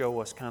us and show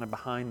us kind of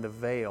behind the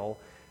veil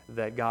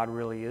that God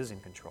really is in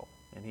control,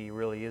 and He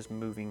really is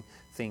moving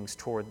things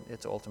toward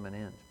its ultimate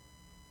end.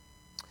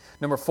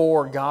 Number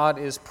 4, God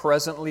is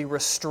presently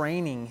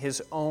restraining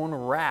His own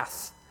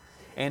wrath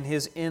and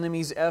His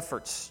enemies'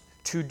 efforts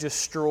to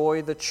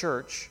destroy the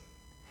church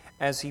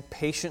as He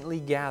patiently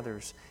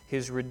gathers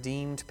His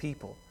redeemed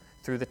people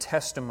through the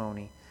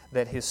testimony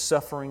that His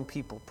suffering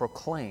people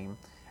proclaim,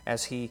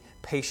 as He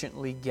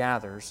patiently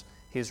gathers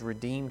His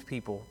redeemed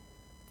people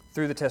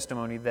through the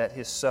testimony that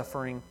His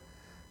suffering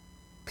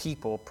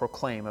people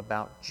proclaim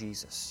about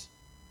Jesus.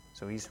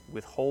 So He's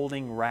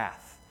withholding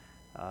wrath.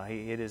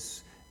 It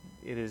is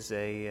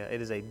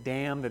a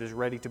dam that is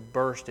ready to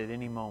burst at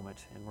any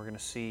moment, and we're going to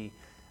see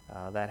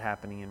that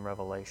happening in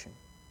Revelation.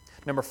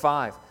 Number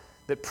 5,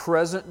 that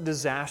present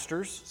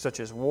disasters such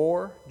as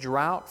war,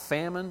 drought,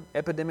 famine,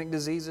 epidemic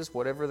diseases,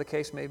 whatever the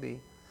case may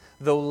be,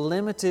 though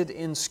limited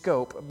in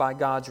scope by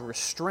God's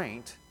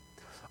restraint,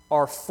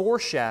 are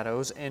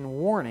foreshadows and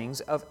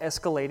warnings of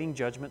escalating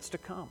judgments to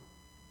come.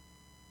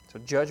 So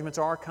judgments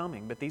are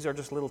coming, but these are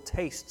just little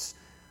tastes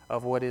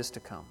of what is to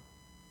come.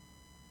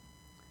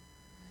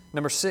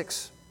 Number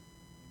 6,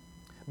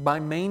 by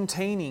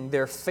maintaining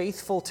their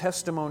faithful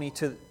testimony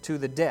to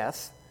the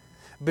death,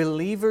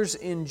 believers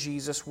in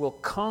Jesus will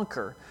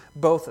conquer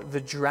both the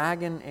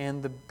dragon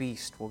and the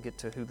beast. We'll get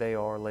to who they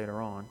are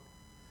later on.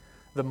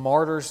 The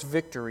martyr's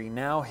victory,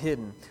 now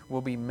hidden,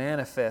 will be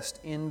manifest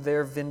in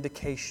their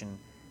vindication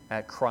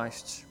at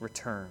Christ's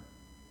return.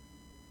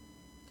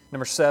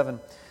 Number 7,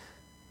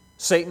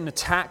 Satan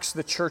attacks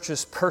the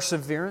church's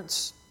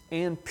perseverance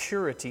and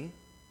purity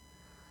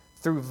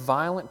through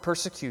violent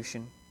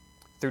persecution,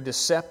 through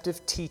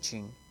deceptive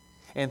teaching,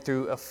 and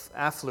through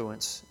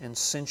affluence and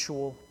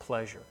sensual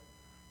pleasure.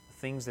 The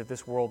things that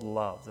this world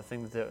loves, the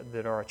things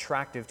that are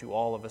attractive to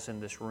all of us in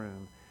this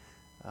room.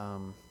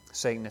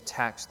 Satan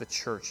attacks the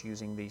church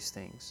using these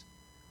things.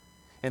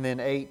 And then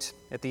 8,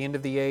 at the end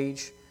of the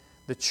age,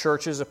 the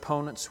church's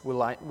opponents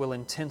will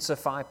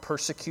intensify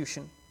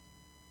persecution,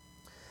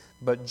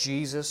 but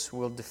Jesus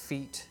will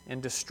defeat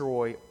and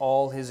destroy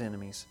all His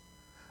enemies.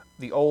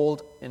 The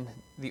old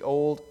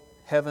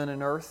heaven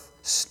and earth,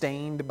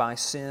 stained by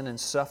sin and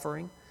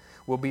suffering,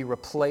 will be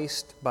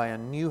replaced by a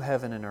new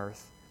heaven and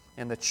earth,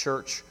 and the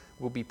church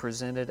will be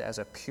presented as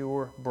a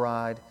pure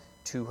bride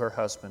to her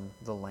husband,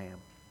 the Lamb.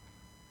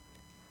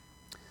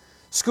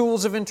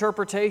 Schools of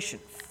interpretation.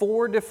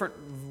 4 different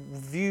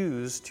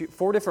views,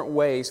 4 different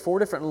ways, 4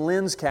 different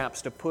lens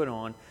caps to put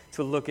on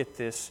to look at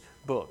this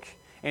book.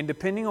 And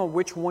depending on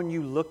which one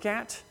you look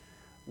at,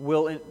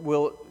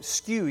 will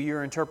skew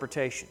your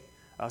interpretation.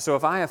 So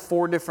if I have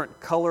 4 different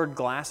colored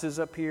glasses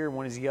up here,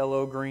 one is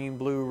yellow, green,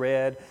 blue,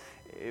 red,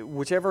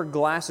 whichever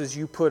glasses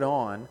you put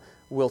on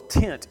will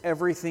tint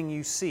everything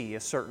you see a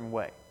certain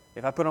way.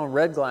 If I put on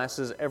red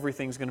glasses,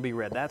 everything's going to be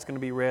red. That's going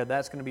to be red,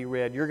 that's going to be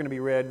red, you're going to be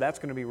red, that's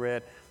going to be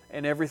red,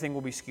 and everything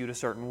will be skewed a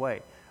certain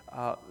way.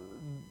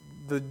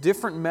 The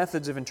different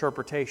methods of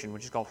interpretation,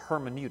 which is called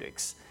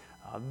hermeneutics,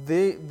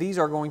 these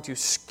are going to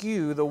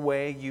skew the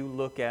way you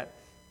look at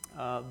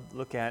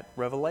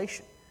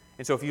Revelation.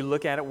 And so if you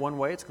look at it one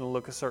way, it's going to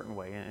look a certain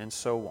way, and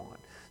so on.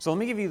 So let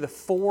me give you the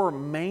 4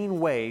 main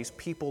ways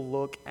people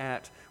look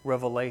at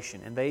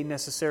Revelation, and they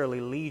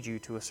necessarily lead you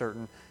to a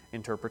certain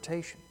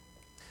interpretation.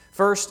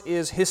 First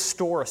is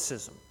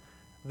historicism,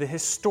 the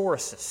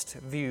historicist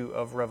view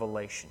of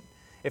Revelation.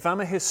 If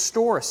I'm a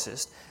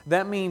historicist,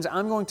 that means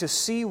I'm going to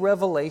see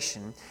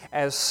Revelation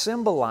as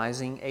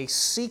symbolizing a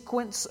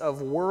sequence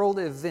of world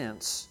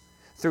events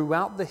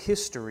throughout the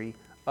history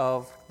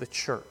of the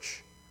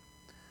church.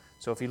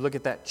 So if you look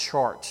at that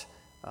chart,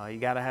 you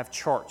got to have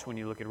charts when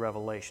you look at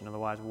Revelation.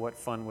 Otherwise, what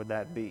fun would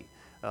that be?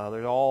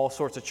 There's all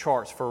sorts of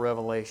charts for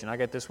Revelation. I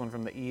got this one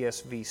from the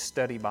ESV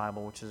Study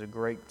Bible, which is a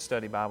great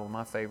study Bible,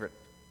 my favorite.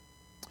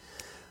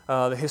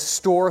 The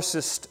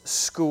historicist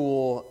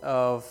school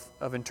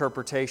of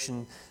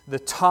interpretation, the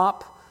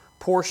top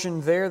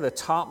portion there, the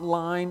top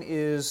line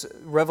is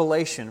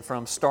Revelation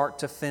from start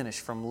to finish,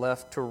 from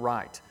left to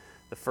right.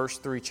 The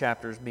first 3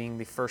 chapters being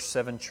the first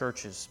 7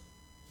 churches.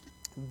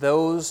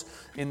 Those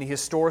in the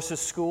historicist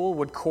school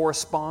would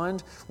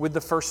correspond with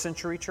the first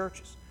century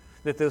churches.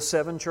 That those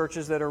 7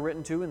 churches that are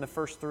written to in the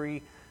first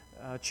 3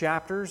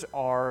 chapters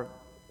are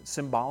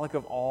symbolic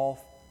of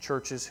all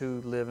churches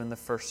who live in the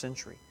first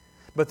century.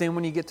 But then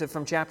when you get to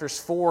from chapters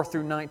 4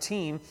 through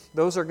 19,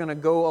 those are going to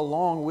go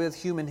along with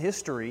human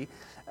history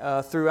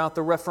throughout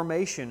the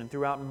Reformation and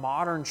throughout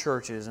modern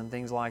churches and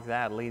things like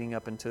that, leading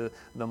up into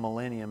the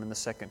millennium and the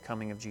second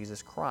coming of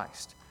Jesus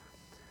Christ.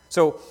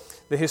 So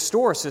the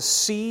historicist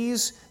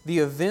sees the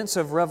events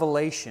of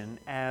Revelation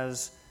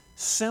as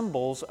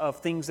symbols of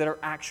things that are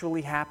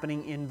actually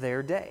happening in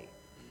their day.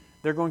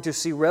 They're going to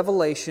see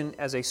Revelation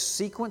as a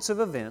sequence of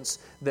events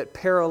that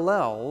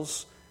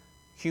parallels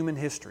human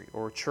history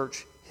or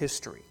church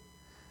history.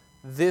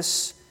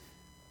 This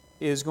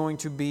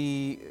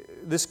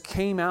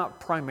came out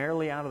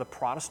primarily out of the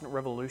Protestant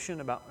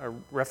Reformation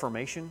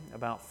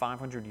about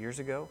 500 years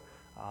ago.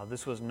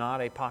 This was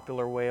not a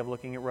popular way of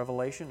looking at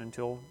Revelation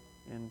until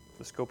in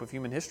the scope of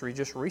human history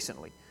just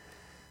recently.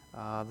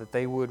 That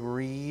they would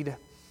read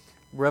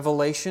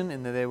Revelation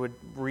and that they would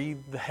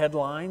read the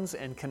headlines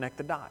and connect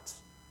the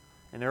dots.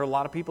 And there are a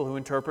lot of people who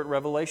interpret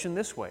Revelation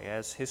this way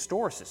as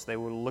historicists. They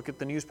will look at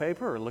the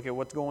newspaper or look at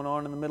what's going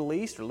on in the Middle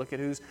East or look at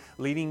who's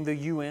leading the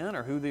UN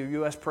or who the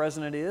U.S.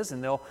 president is,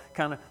 and they'll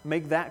kind of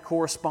make that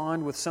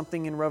correspond with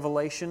something in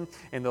Revelation,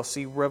 and they'll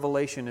see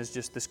Revelation as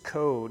just this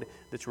code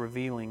that's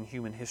revealing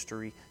human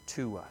history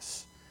to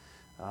us.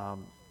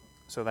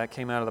 So that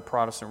came out of the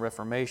Protestant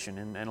Reformation.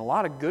 And a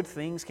lot of good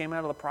things came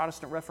out of the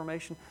Protestant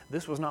Reformation.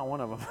 This was not one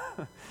of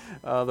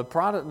them.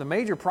 The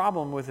major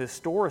problem with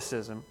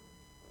historicism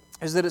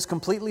is that it's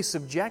completely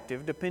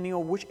subjective depending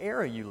on which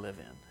era you live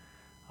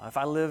in. If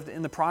I lived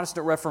in the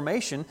Protestant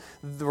Reformation,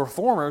 the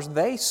Reformers,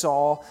 they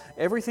saw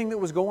everything that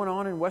was going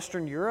on in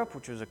Western Europe,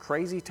 which was a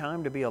crazy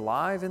time to be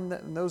alive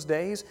in those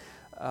days,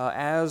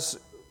 as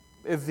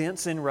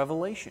events in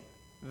Revelation.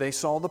 They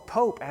saw the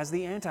Pope as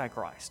the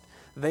Antichrist.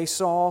 They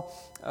saw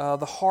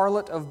the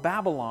harlot of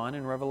Babylon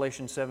in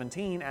Revelation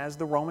 17 as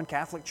the Roman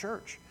Catholic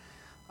Church.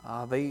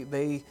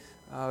 They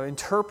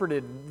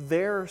interpreted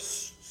their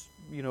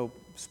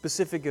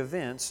specific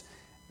events.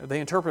 They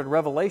interpreted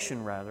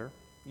Revelation, rather,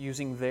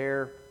 using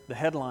the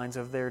headlines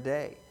of their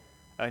day.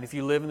 And if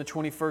you live in the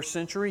 21st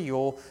century,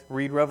 you'll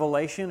read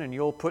Revelation and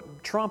you'll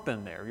put Trump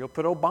in there. You'll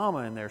put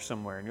Obama in there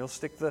somewhere, and you'll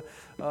stick the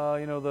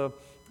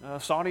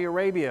Saudi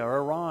Arabia or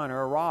Iran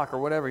or Iraq or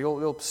whatever.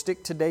 You'll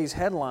stick today's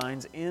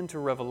headlines into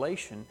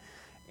Revelation,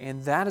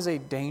 and that is a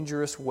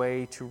dangerous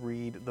way to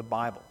read the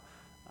Bible.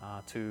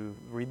 to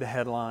read the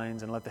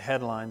headlines and let the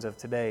headlines of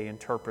today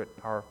interpret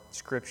our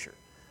Scripture.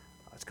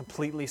 It's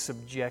completely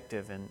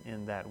subjective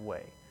in that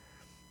way.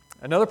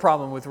 Another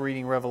problem with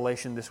reading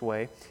Revelation this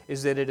way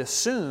is that it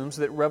assumes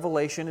that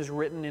Revelation is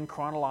written in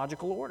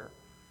chronological order,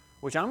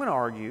 which I'm going to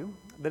argue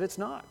that it's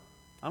not.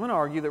 I'm going to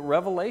argue that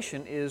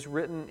Revelation is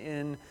written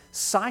in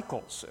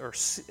cycles or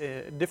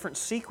different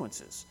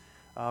sequences.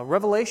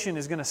 Revelation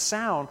is going to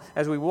sound,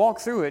 as we walk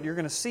through it, you're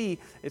going to see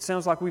it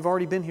sounds like we've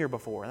already been here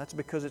before. That's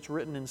because it's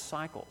written in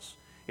cycles.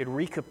 It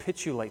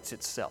recapitulates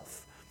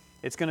itself.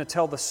 It's going to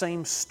tell the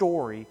same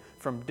story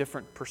from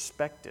different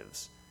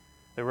perspectives.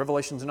 The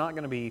Revelation's not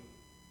going to be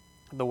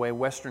the way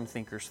Western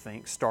thinkers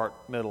think, start,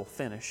 middle,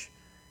 finish.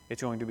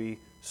 It's going to be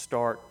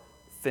start,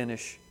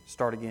 finish,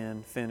 start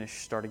again, finish,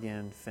 start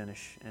again,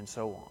 finish, and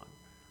so on.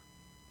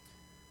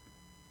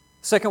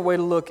 Second way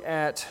to look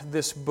at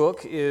this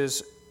book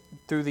is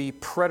through the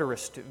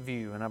preterist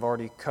view, and I've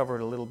already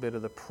covered a little bit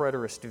of the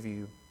preterist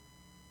view.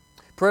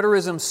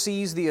 Preterism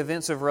sees the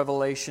events of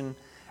Revelation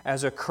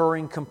as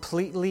occurring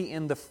completely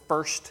in the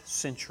first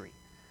century.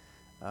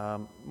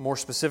 More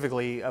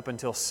specifically, up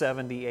until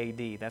 70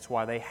 A.D. That's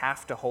why they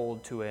have to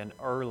hold to an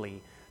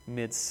early,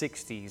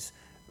 mid-60s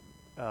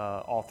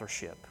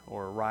authorship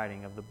or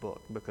writing of the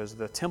book, because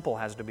the temple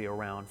has to be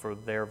around for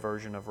their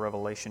version of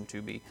Revelation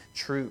to be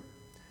true.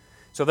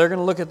 So they're going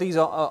to look at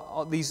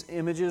these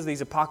images,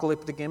 these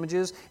apocalyptic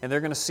images, and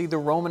they're going to see the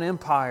Roman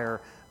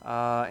Empire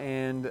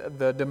and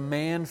the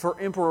demand for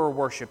emperor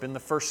worship in the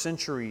first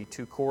century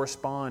to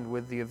correspond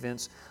with the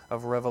events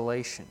of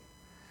Revelation.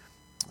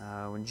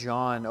 When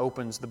John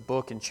opens the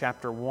book in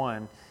chapter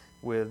 1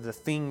 with the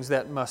things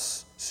that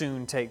must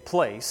soon take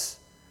place,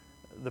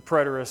 the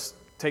preterist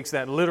takes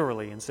that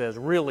literally and says,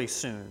 really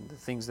soon, the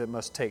things that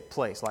must take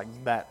place, like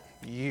that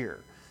year,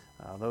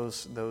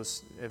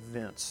 those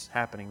events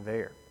happening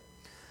there.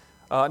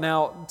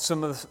 Now,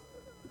 some of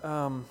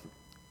the,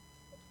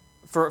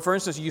 for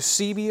instance,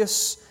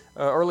 Eusebius,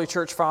 early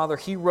church father,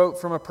 he wrote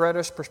from a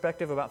preterist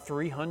perspective about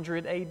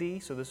 300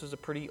 A.D., so this is a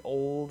pretty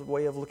old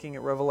way of looking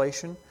at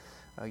Revelation.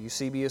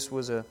 Eusebius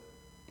was a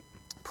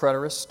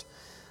preterist.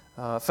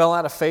 Fell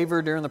out of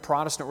favor during the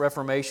Protestant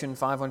Reformation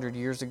 500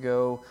 years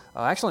ago.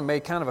 Actually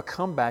made kind of a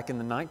comeback in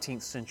the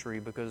 19th century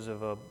because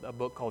of a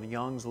book called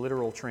Young's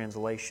Literal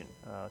Translation,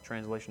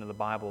 translation of the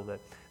Bible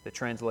that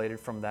translated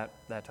from that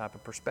type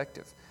of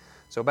perspective.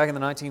 So back in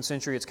the 19th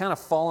century, it's kind of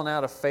fallen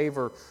out of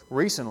favor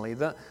recently.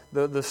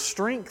 The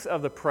strength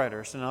of the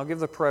preterist, and I'll give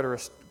the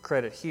preterist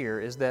credit here,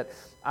 is that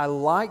I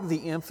like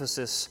the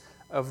emphasis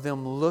of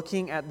them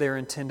looking at their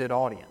intended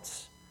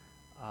audience.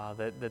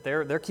 That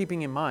they're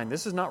keeping in mind,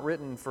 this is not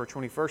written for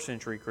 21st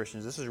century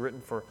Christians, this is written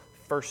for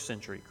first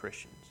century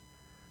Christians.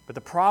 But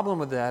the problem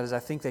with that is I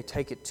think they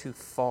take it too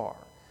far.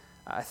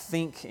 I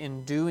think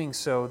in doing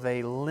so,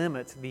 they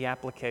limit the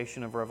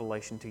application of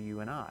Revelation to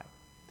you and I.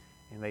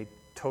 And they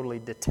totally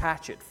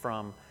detach it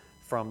from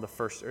the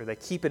first, or they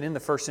keep it in the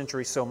first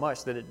century so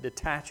much that it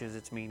detaches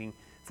its meaning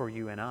for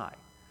you and I.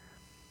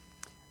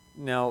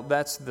 Now,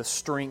 that's the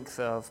strength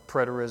of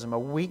preterism. A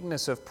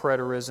weakness of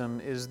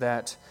preterism is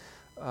that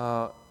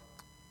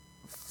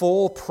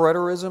full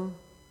preterism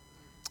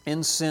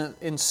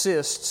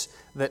insists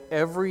that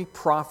every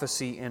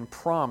prophecy and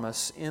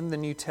promise in the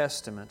New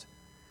Testament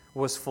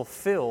was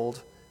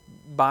fulfilled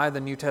by the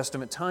New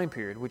Testament time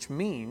period, which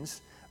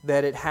means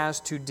that it has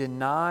to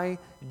deny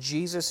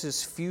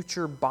Jesus'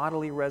 future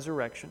bodily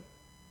resurrection.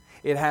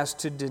 It has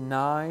to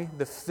deny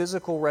the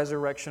physical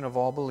resurrection of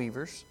all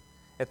believers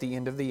at the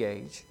end of the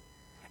age.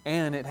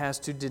 And it has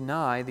to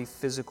deny the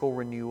physical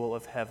renewal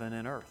of heaven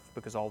and earth,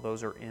 because all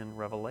those are in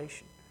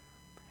Revelation.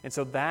 And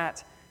so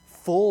that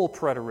full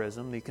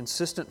preterism, the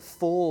consistent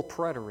full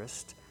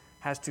preterist,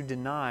 has to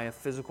deny a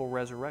physical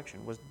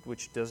resurrection,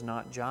 which does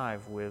not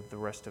jive with the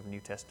rest of New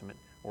Testament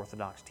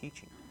Orthodox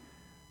teaching.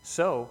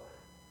 So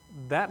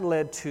that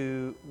led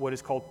to what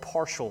is called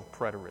partial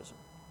preterism.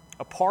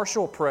 A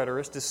partial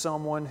preterist is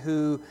someone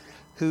who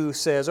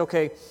says,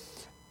 okay,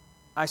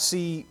 I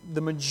see the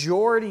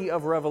majority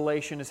of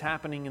Revelation is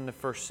happening in the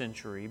first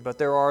century, but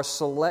there are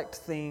select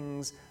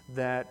things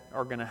that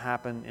are going to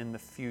happen in the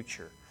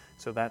future.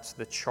 So that's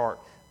the chart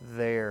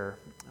there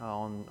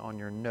on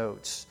your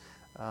notes.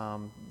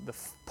 The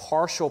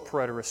partial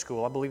preterist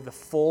school, I believe the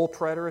full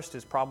preterist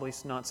is probably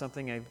not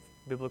something a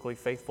biblically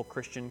faithful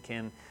Christian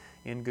can,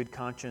 in good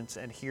conscience,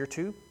 adhere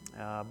to.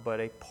 But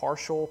a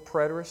partial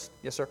preterist,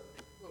 yes, sir?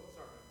 Oh,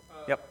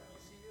 sorry. Yep.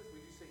 Eusebius,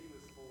 would you say he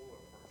was full or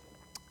partial?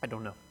 I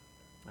don't know.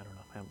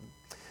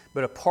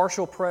 But a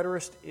partial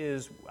preterist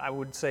is, I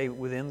would say,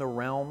 within the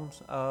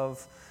realms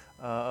of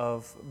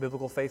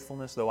biblical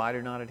faithfulness, though I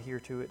do not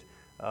adhere to it.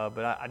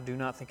 But I do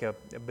not think a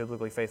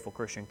biblically faithful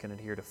Christian can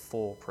adhere to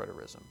full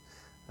preterism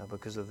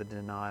because of the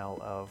denial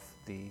of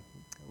the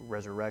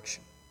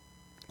resurrection.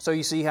 So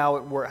you see how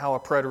a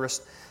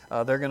preterist,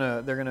 they're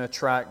gonna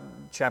track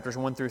chapters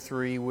 1 through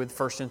 3 with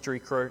first century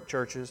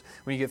churches.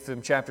 When you get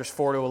from chapters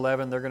 4 to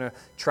 11, they're going to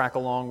track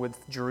along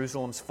with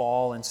Jerusalem's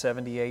fall in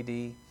 70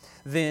 A.D.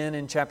 Then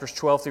in chapters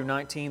 12 through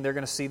 19, they're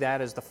going to see that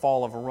as the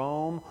fall of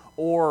Rome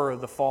or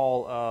the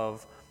fall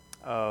of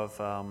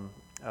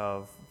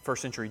of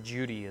first century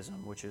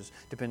Judaism, which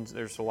depends.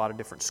 There's a lot of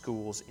different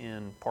schools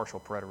in partial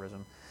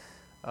preterism.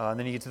 And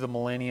then you get to the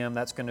millennium.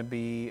 That's going to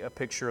be a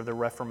picture of the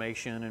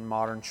Reformation and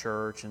modern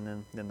church,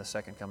 and then the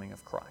second coming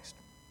of Christ.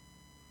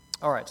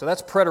 All right, so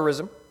that's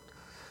preterism.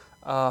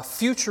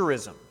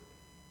 Futurism,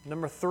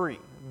 number 3.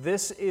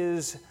 This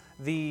is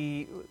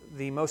the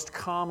most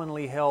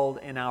commonly held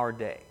in our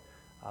day.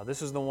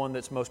 This is the one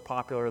that's most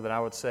popular, that I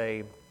would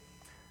say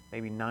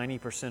maybe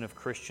 90% of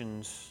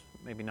Christians,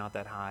 maybe not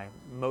that high,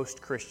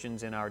 most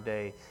Christians in our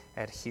day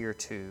adhere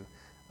to.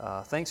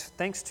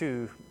 Thanks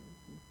to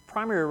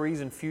primary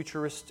reason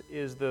futurist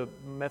is the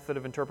method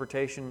of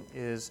interpretation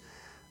is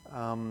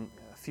a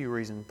few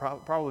reasons.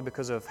 Probably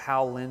because of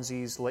Hal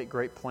Lindsey's Late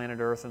Great Planet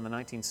Earth in the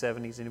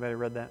 1970s. Anybody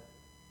read that?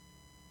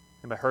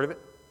 Anybody heard of it?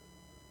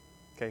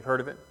 Okay,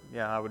 heard of it?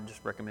 Yeah, I would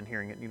just recommend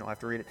hearing it. You don't have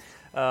to read it.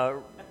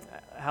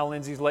 Hal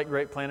Lindsey's Late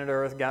Great Planet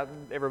Earth got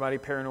everybody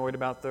paranoid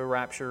about the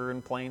rapture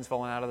and planes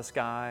falling out of the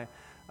sky.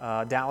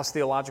 Dallas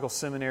Theological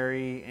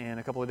Seminary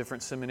and a couple of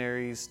different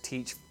seminaries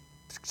teach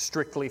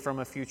strictly from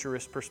a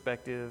futurist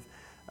perspective.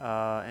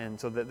 And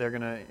so that they're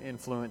going to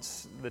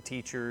influence the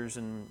teachers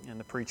and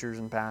the preachers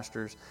and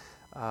pastors.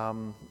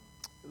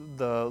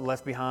 The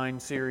Left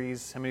Behind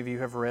series, how many of you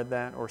have read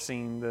that or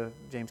seen the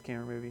James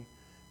Cameron movie?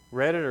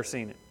 Read it or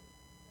seen it?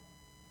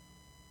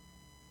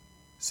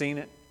 Seen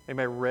it?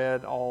 Anybody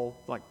read all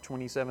like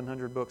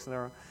 2,700 books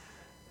there are?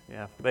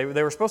 Yeah, they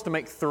were supposed to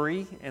make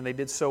 3, and they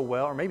did so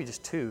well, or maybe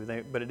just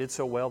 2, but it did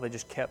so well they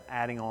just kept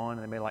adding on,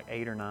 and they made like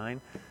 8 or 9.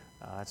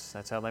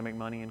 That's how they make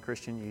money in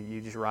Christian. You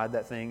just ride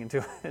that thing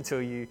until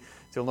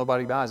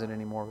nobody buys it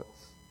anymore.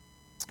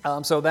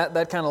 So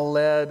that kind of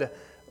led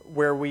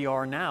where we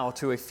are now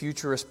to a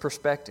futurist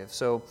perspective.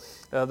 So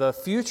the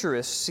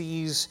futurist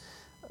sees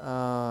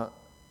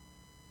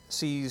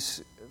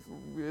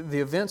the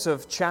events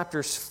of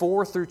chapters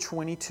 4 through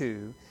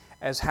 22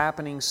 as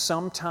happening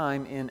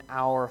sometime in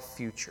our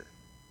future.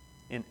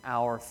 In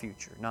our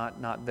future.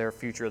 Not their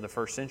future of the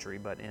first century,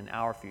 but in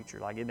our future.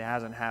 Like it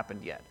hasn't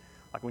happened yet.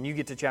 Like when you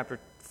get to chapter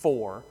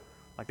 4,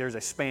 like there's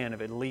a span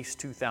of at least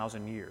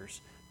 2,000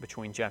 years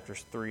between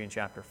chapters 3 and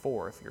chapter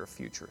 4 if you're a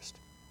futurist.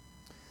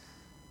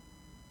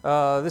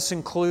 This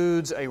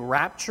includes a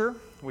rapture,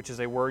 which is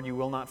a word you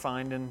will not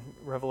find in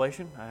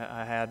Revelation.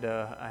 I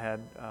had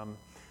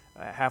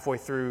halfway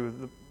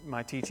through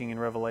my teaching in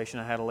Revelation,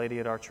 I had a lady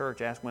at our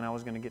church ask when I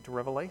was going to get to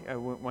Revelation,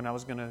 when I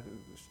was going to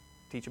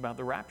teach about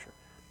the rapture.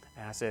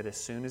 And I said, as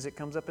soon as it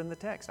comes up in the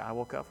text, I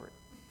will cover it.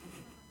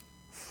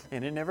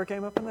 And it never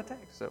came up in the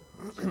text. So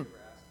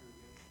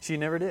she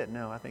never did.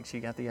 No, I think she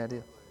got the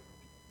idea.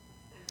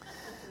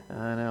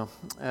 I know.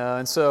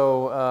 And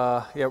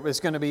so, it's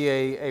going to be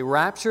a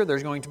rapture.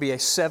 There's going to be a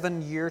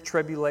 7-year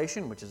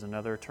tribulation, which is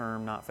another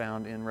term not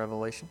found in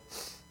Revelation.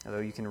 Although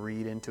you can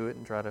read into it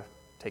and try to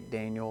take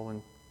Daniel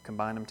and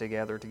combine them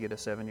together to get a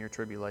 7-year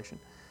tribulation.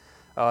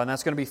 And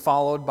that's going to be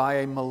followed by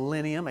a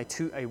millennium, a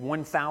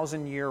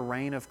 1,000-year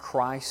reign of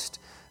Christ,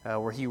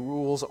 where He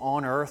rules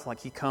on earth, like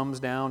He comes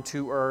down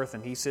to earth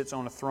and He sits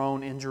on a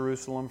throne in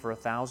Jerusalem for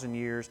 1,000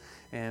 years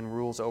and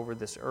rules over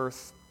this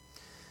earth,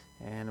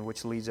 and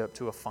which leads up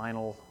to a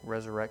final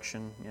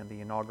resurrection and the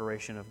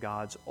inauguration of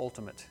God's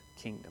ultimate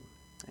kingdom.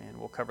 And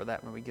we'll cover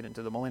that when we get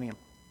into the millennium.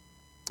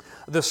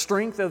 The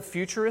strength of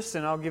futurists,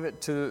 and I'll give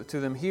it to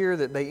them here,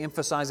 that they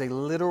emphasize a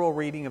literal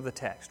reading of the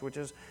text, which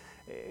is,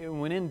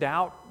 when in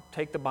doubt,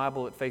 take the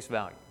Bible at face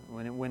value.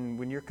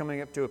 When you're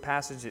coming up to a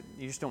passage that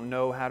you just don't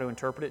know how to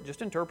interpret it,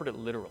 just interpret it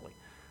literally.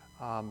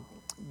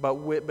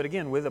 But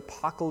again, with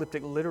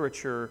apocalyptic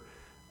literature,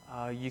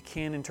 you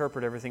can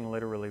interpret everything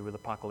literally with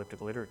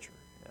apocalyptic literature.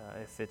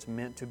 If it's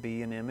meant to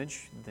be an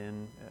image,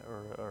 then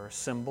or a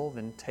symbol,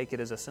 then take it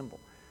as a symbol.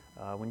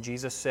 When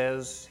Jesus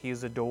says He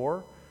is a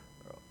door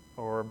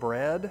or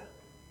bread,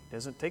 He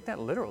doesn't take that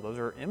literal. Those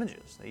are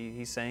images.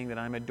 He's saying that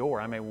I'm a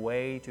door, I'm a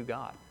way to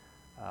God.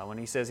 When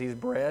He says He's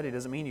bread, it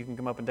doesn't mean you can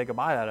come up and take a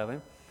bite out of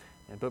Him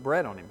and put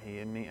bread on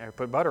Him, or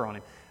put butter on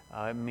Him.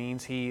 It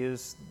means He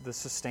is the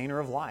sustainer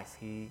of life.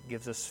 He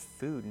gives us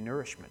food,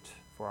 nourishment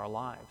for our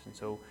lives. And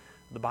so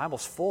the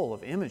Bible's full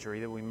of imagery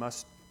that we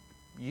must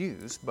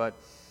use, but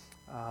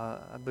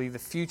I believe the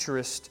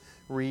futurist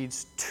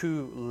reads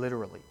too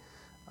literally.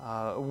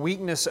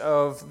 Weakness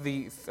of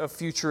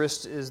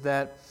futurists is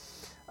that,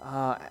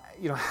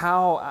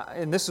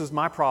 and this was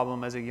my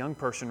problem as a young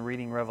person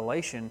reading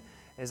Revelation,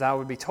 is I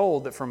would be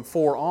told that from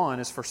 4 on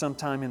is for some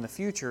time in the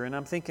future, and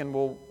I'm thinking,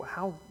 well,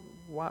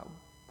 what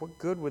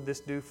good would this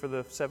do for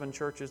the 7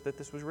 churches that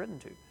this was written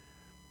to?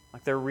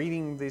 Like they're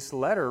reading this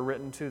letter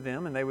written to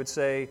them, and they would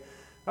say,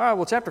 all right,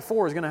 well, chapter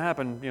 4 is going to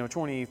happen,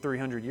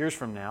 2,300 years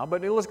from now,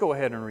 but let's go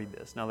ahead and read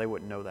this. Now, they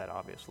wouldn't know that,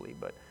 obviously,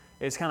 but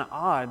it's kind of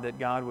odd that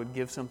God would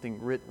give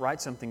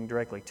write something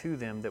directly to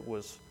them that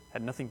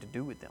had nothing to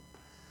do with them.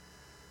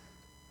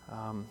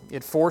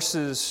 It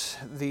forces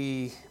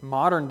the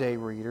modern-day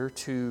reader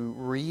to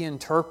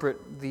reinterpret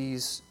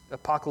these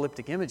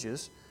apocalyptic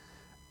images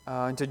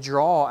and to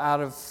draw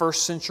out of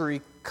first-century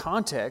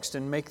context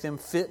and make them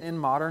fit in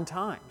modern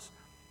times.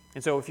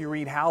 And so if you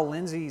read Hal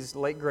Lindsey's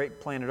Late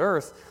Great Planet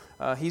Earth,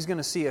 he's going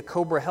to see a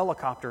Cobra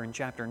helicopter in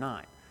chapter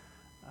 9.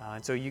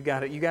 And so you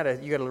got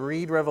to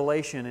read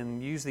Revelation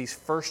and use these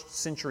first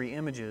century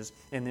images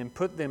and then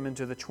put them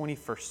into the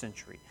 21st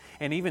century.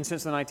 And even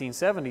since the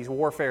 1970s,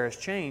 warfare has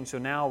changed. So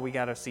now we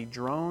got to see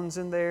drones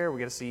in there. We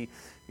got to see,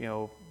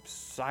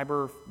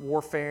 cyber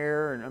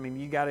warfare. And I mean,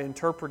 you got to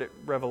interpret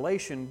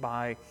Revelation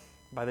by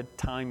the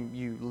time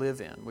you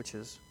live in, which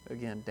is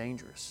again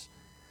dangerous.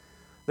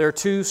 There are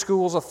two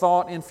schools of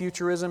thought in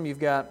futurism. You've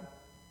got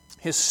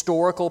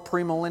historical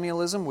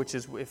premillennialism, which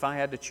is, if I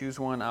had to choose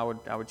one, I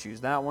would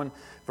choose that one,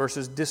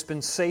 versus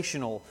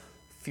dispensational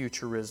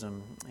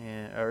futurism,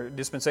 or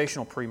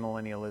dispensational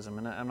premillennialism.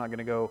 And I'm not going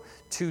to go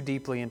too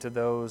deeply into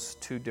those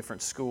two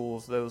different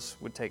schools. Those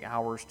would take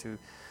hours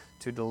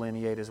to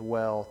delineate as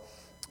well.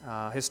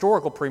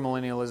 Historical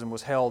premillennialism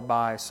was held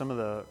by some of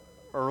the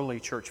early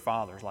church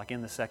fathers, like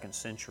in the 2nd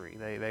century.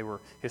 They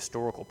were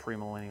historical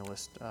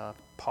premillennialists,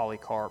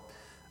 Polycarp,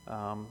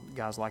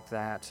 guys like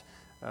that.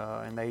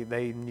 And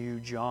they knew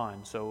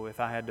John. So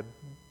if I had to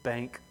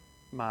bank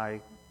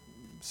or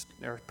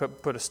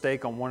put a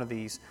stake on one of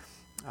these,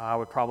 I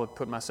would probably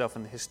put myself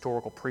in the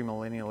historical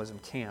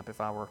premillennialism camp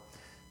if I were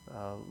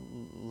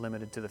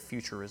limited to the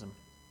futurism.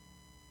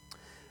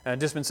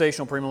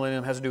 Dispensational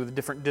premillennialism has to do with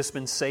different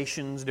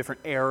dispensations,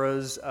 different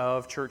eras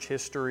of church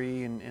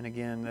history, and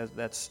again,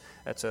 that's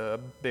a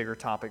bigger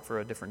topic for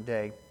a different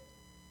day.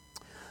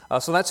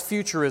 So that's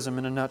futurism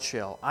in a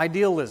nutshell.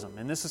 Idealism,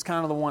 and this is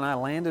kind of the one I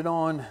landed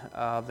on,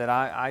 that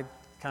I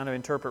kind of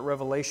interpret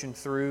Revelation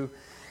through.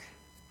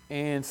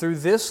 And through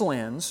this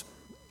lens,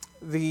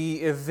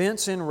 the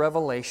events in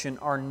Revelation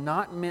are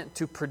not meant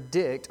to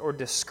predict or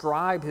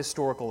describe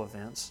historical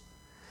events,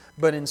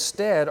 but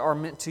instead are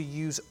meant to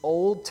use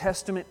Old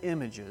Testament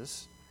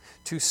images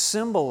to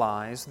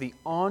symbolize the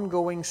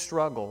ongoing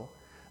struggle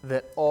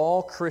that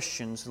all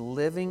Christians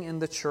living in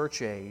the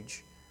church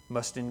age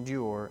must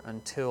endure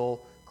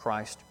until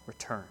Christ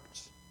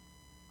returns.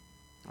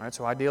 All right,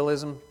 so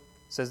idealism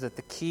says that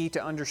the key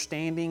to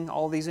understanding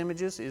all these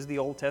images is the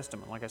Old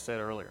Testament, like I said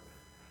earlier.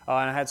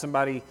 And I had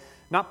somebody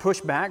not push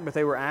back, but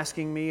they were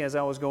asking me as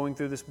I was going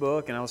through this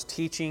book, and I was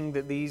teaching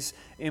that these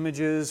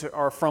images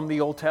are from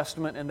the Old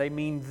Testament and they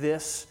mean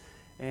this.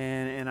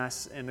 And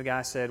the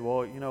guy said,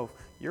 well,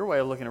 your way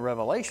of looking at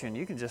Revelation,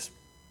 you can just,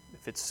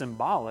 if it's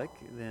symbolic,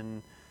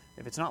 then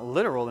if it's not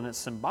literal, then it's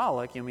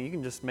symbolic. I mean, you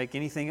can just make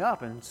anything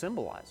up and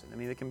symbolize it. I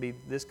mean,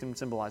 this can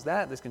symbolize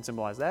that, this can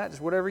symbolize that,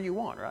 just whatever you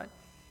want, right?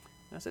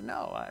 And I said,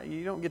 no,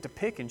 you don't get to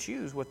pick and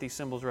choose what these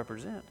symbols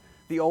represent.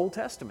 The Old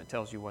Testament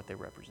tells you what they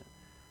represent.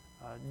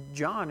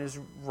 John is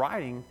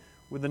writing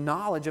with the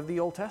knowledge of the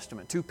Old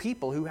Testament to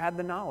people who had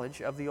the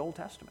knowledge of the Old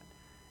Testament.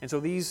 And so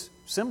these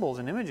symbols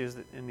and images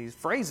and these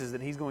phrases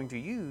that he's going to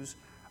use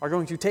are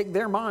going to take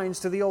their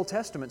minds to the Old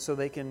Testament so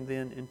they can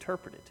then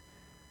interpret it.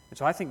 And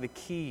so I think the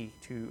key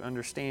to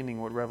understanding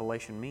what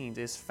Revelation means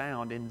is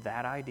found in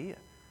that idea,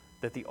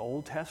 that the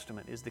Old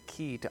Testament is the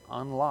key to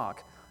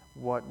unlock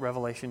what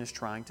Revelation is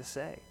trying to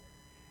say.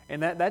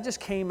 And that just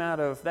came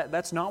out of,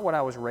 that's not what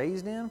I was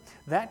raised in.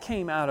 That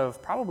came out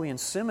of probably in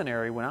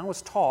seminary when I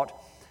was taught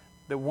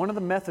that one of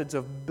the methods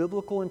of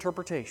biblical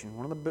interpretation,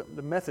 one of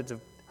the methods of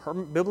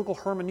biblical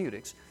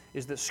hermeneutics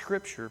is that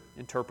Scripture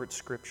interprets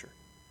Scripture.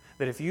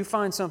 That if you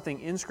find something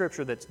in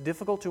Scripture that's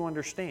difficult to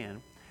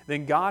understand,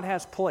 then God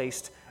has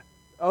placed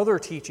other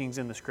teachings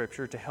in the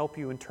Scripture to help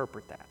you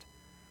interpret that.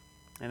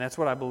 And that's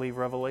what I believe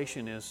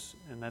Revelation is,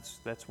 and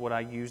that's what I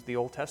use the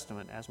Old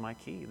Testament as my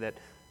key, that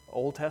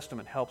Old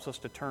Testament helps us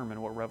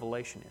determine what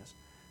Revelation is.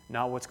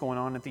 Not what's going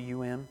on at the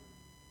UN,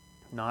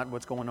 not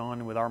what's going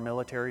on with our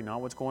military,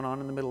 not what's going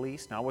on in the Middle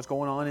East, not what's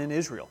going on in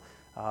Israel.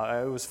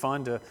 It was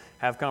fun to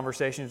have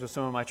conversations with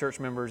some of my church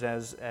members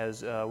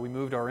as we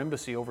moved our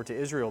embassy over to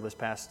Israel this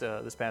past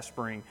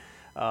spring.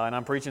 And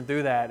I'm preaching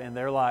through that, and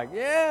they're like,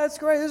 yeah, it's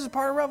great, this is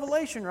part of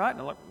Revelation, right?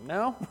 And I'm like,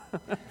 no,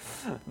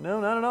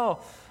 no, not at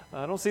all.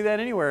 I don't see that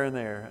anywhere in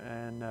there.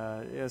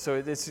 And so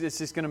it's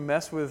just going to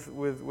mess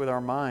with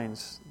our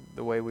minds,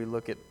 the way we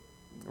look at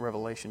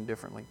Revelation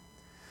differently.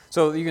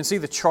 So you can see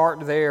the chart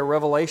there.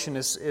 Revelation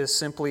is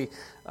simply,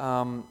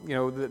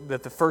 that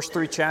the first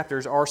 3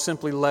 chapters are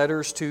simply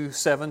letters to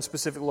 7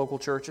 specific local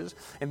churches.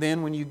 And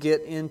then when you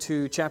get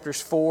into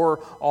chapters 4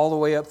 all the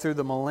way up through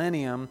the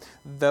millennium,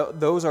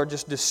 those are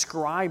just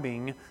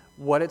describing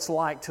what it's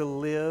like to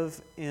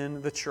live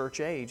in the church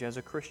age as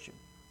a Christian.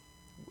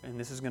 And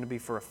this is going to be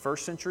for a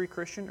first century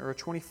Christian or a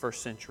 21st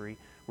century.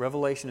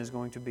 Revelation is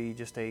going to be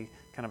just a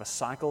kind of a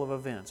cycle of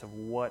events of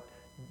what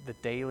the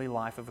daily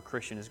life of a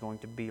Christian is going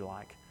to be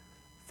like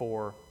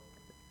for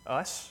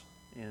us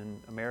in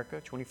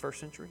America, 21st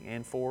century,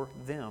 and for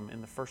them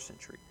in the first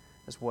century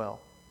as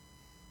well.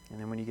 And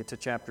then when you get to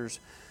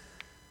chapters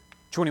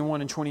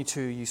 21 and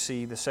 22, you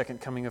see the second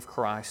coming of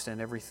Christ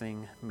and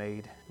everything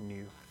made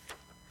new.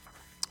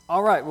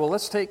 All right, well,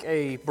 let's take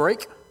a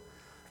break.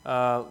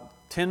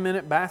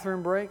 10-minute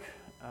bathroom break.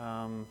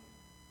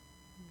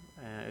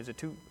 Is it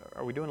too?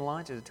 Are we doing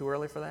lunch? Is it too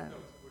early for that? No,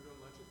 we're doing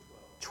lunch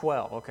at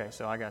 12. 12. Okay,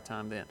 so I got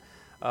time then.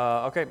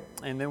 Okay,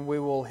 and then we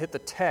will hit the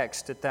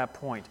text at that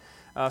point.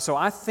 So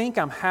I think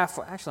I'm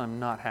actually I'm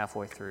not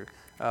halfway through,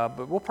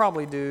 but we'll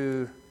probably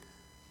do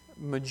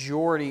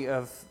majority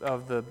of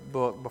the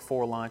book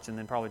before lunch and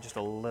then probably just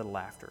a little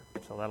after.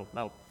 So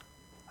that'll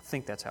I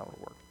think that's how it'll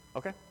work.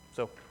 Okay,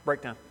 so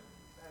breakdown.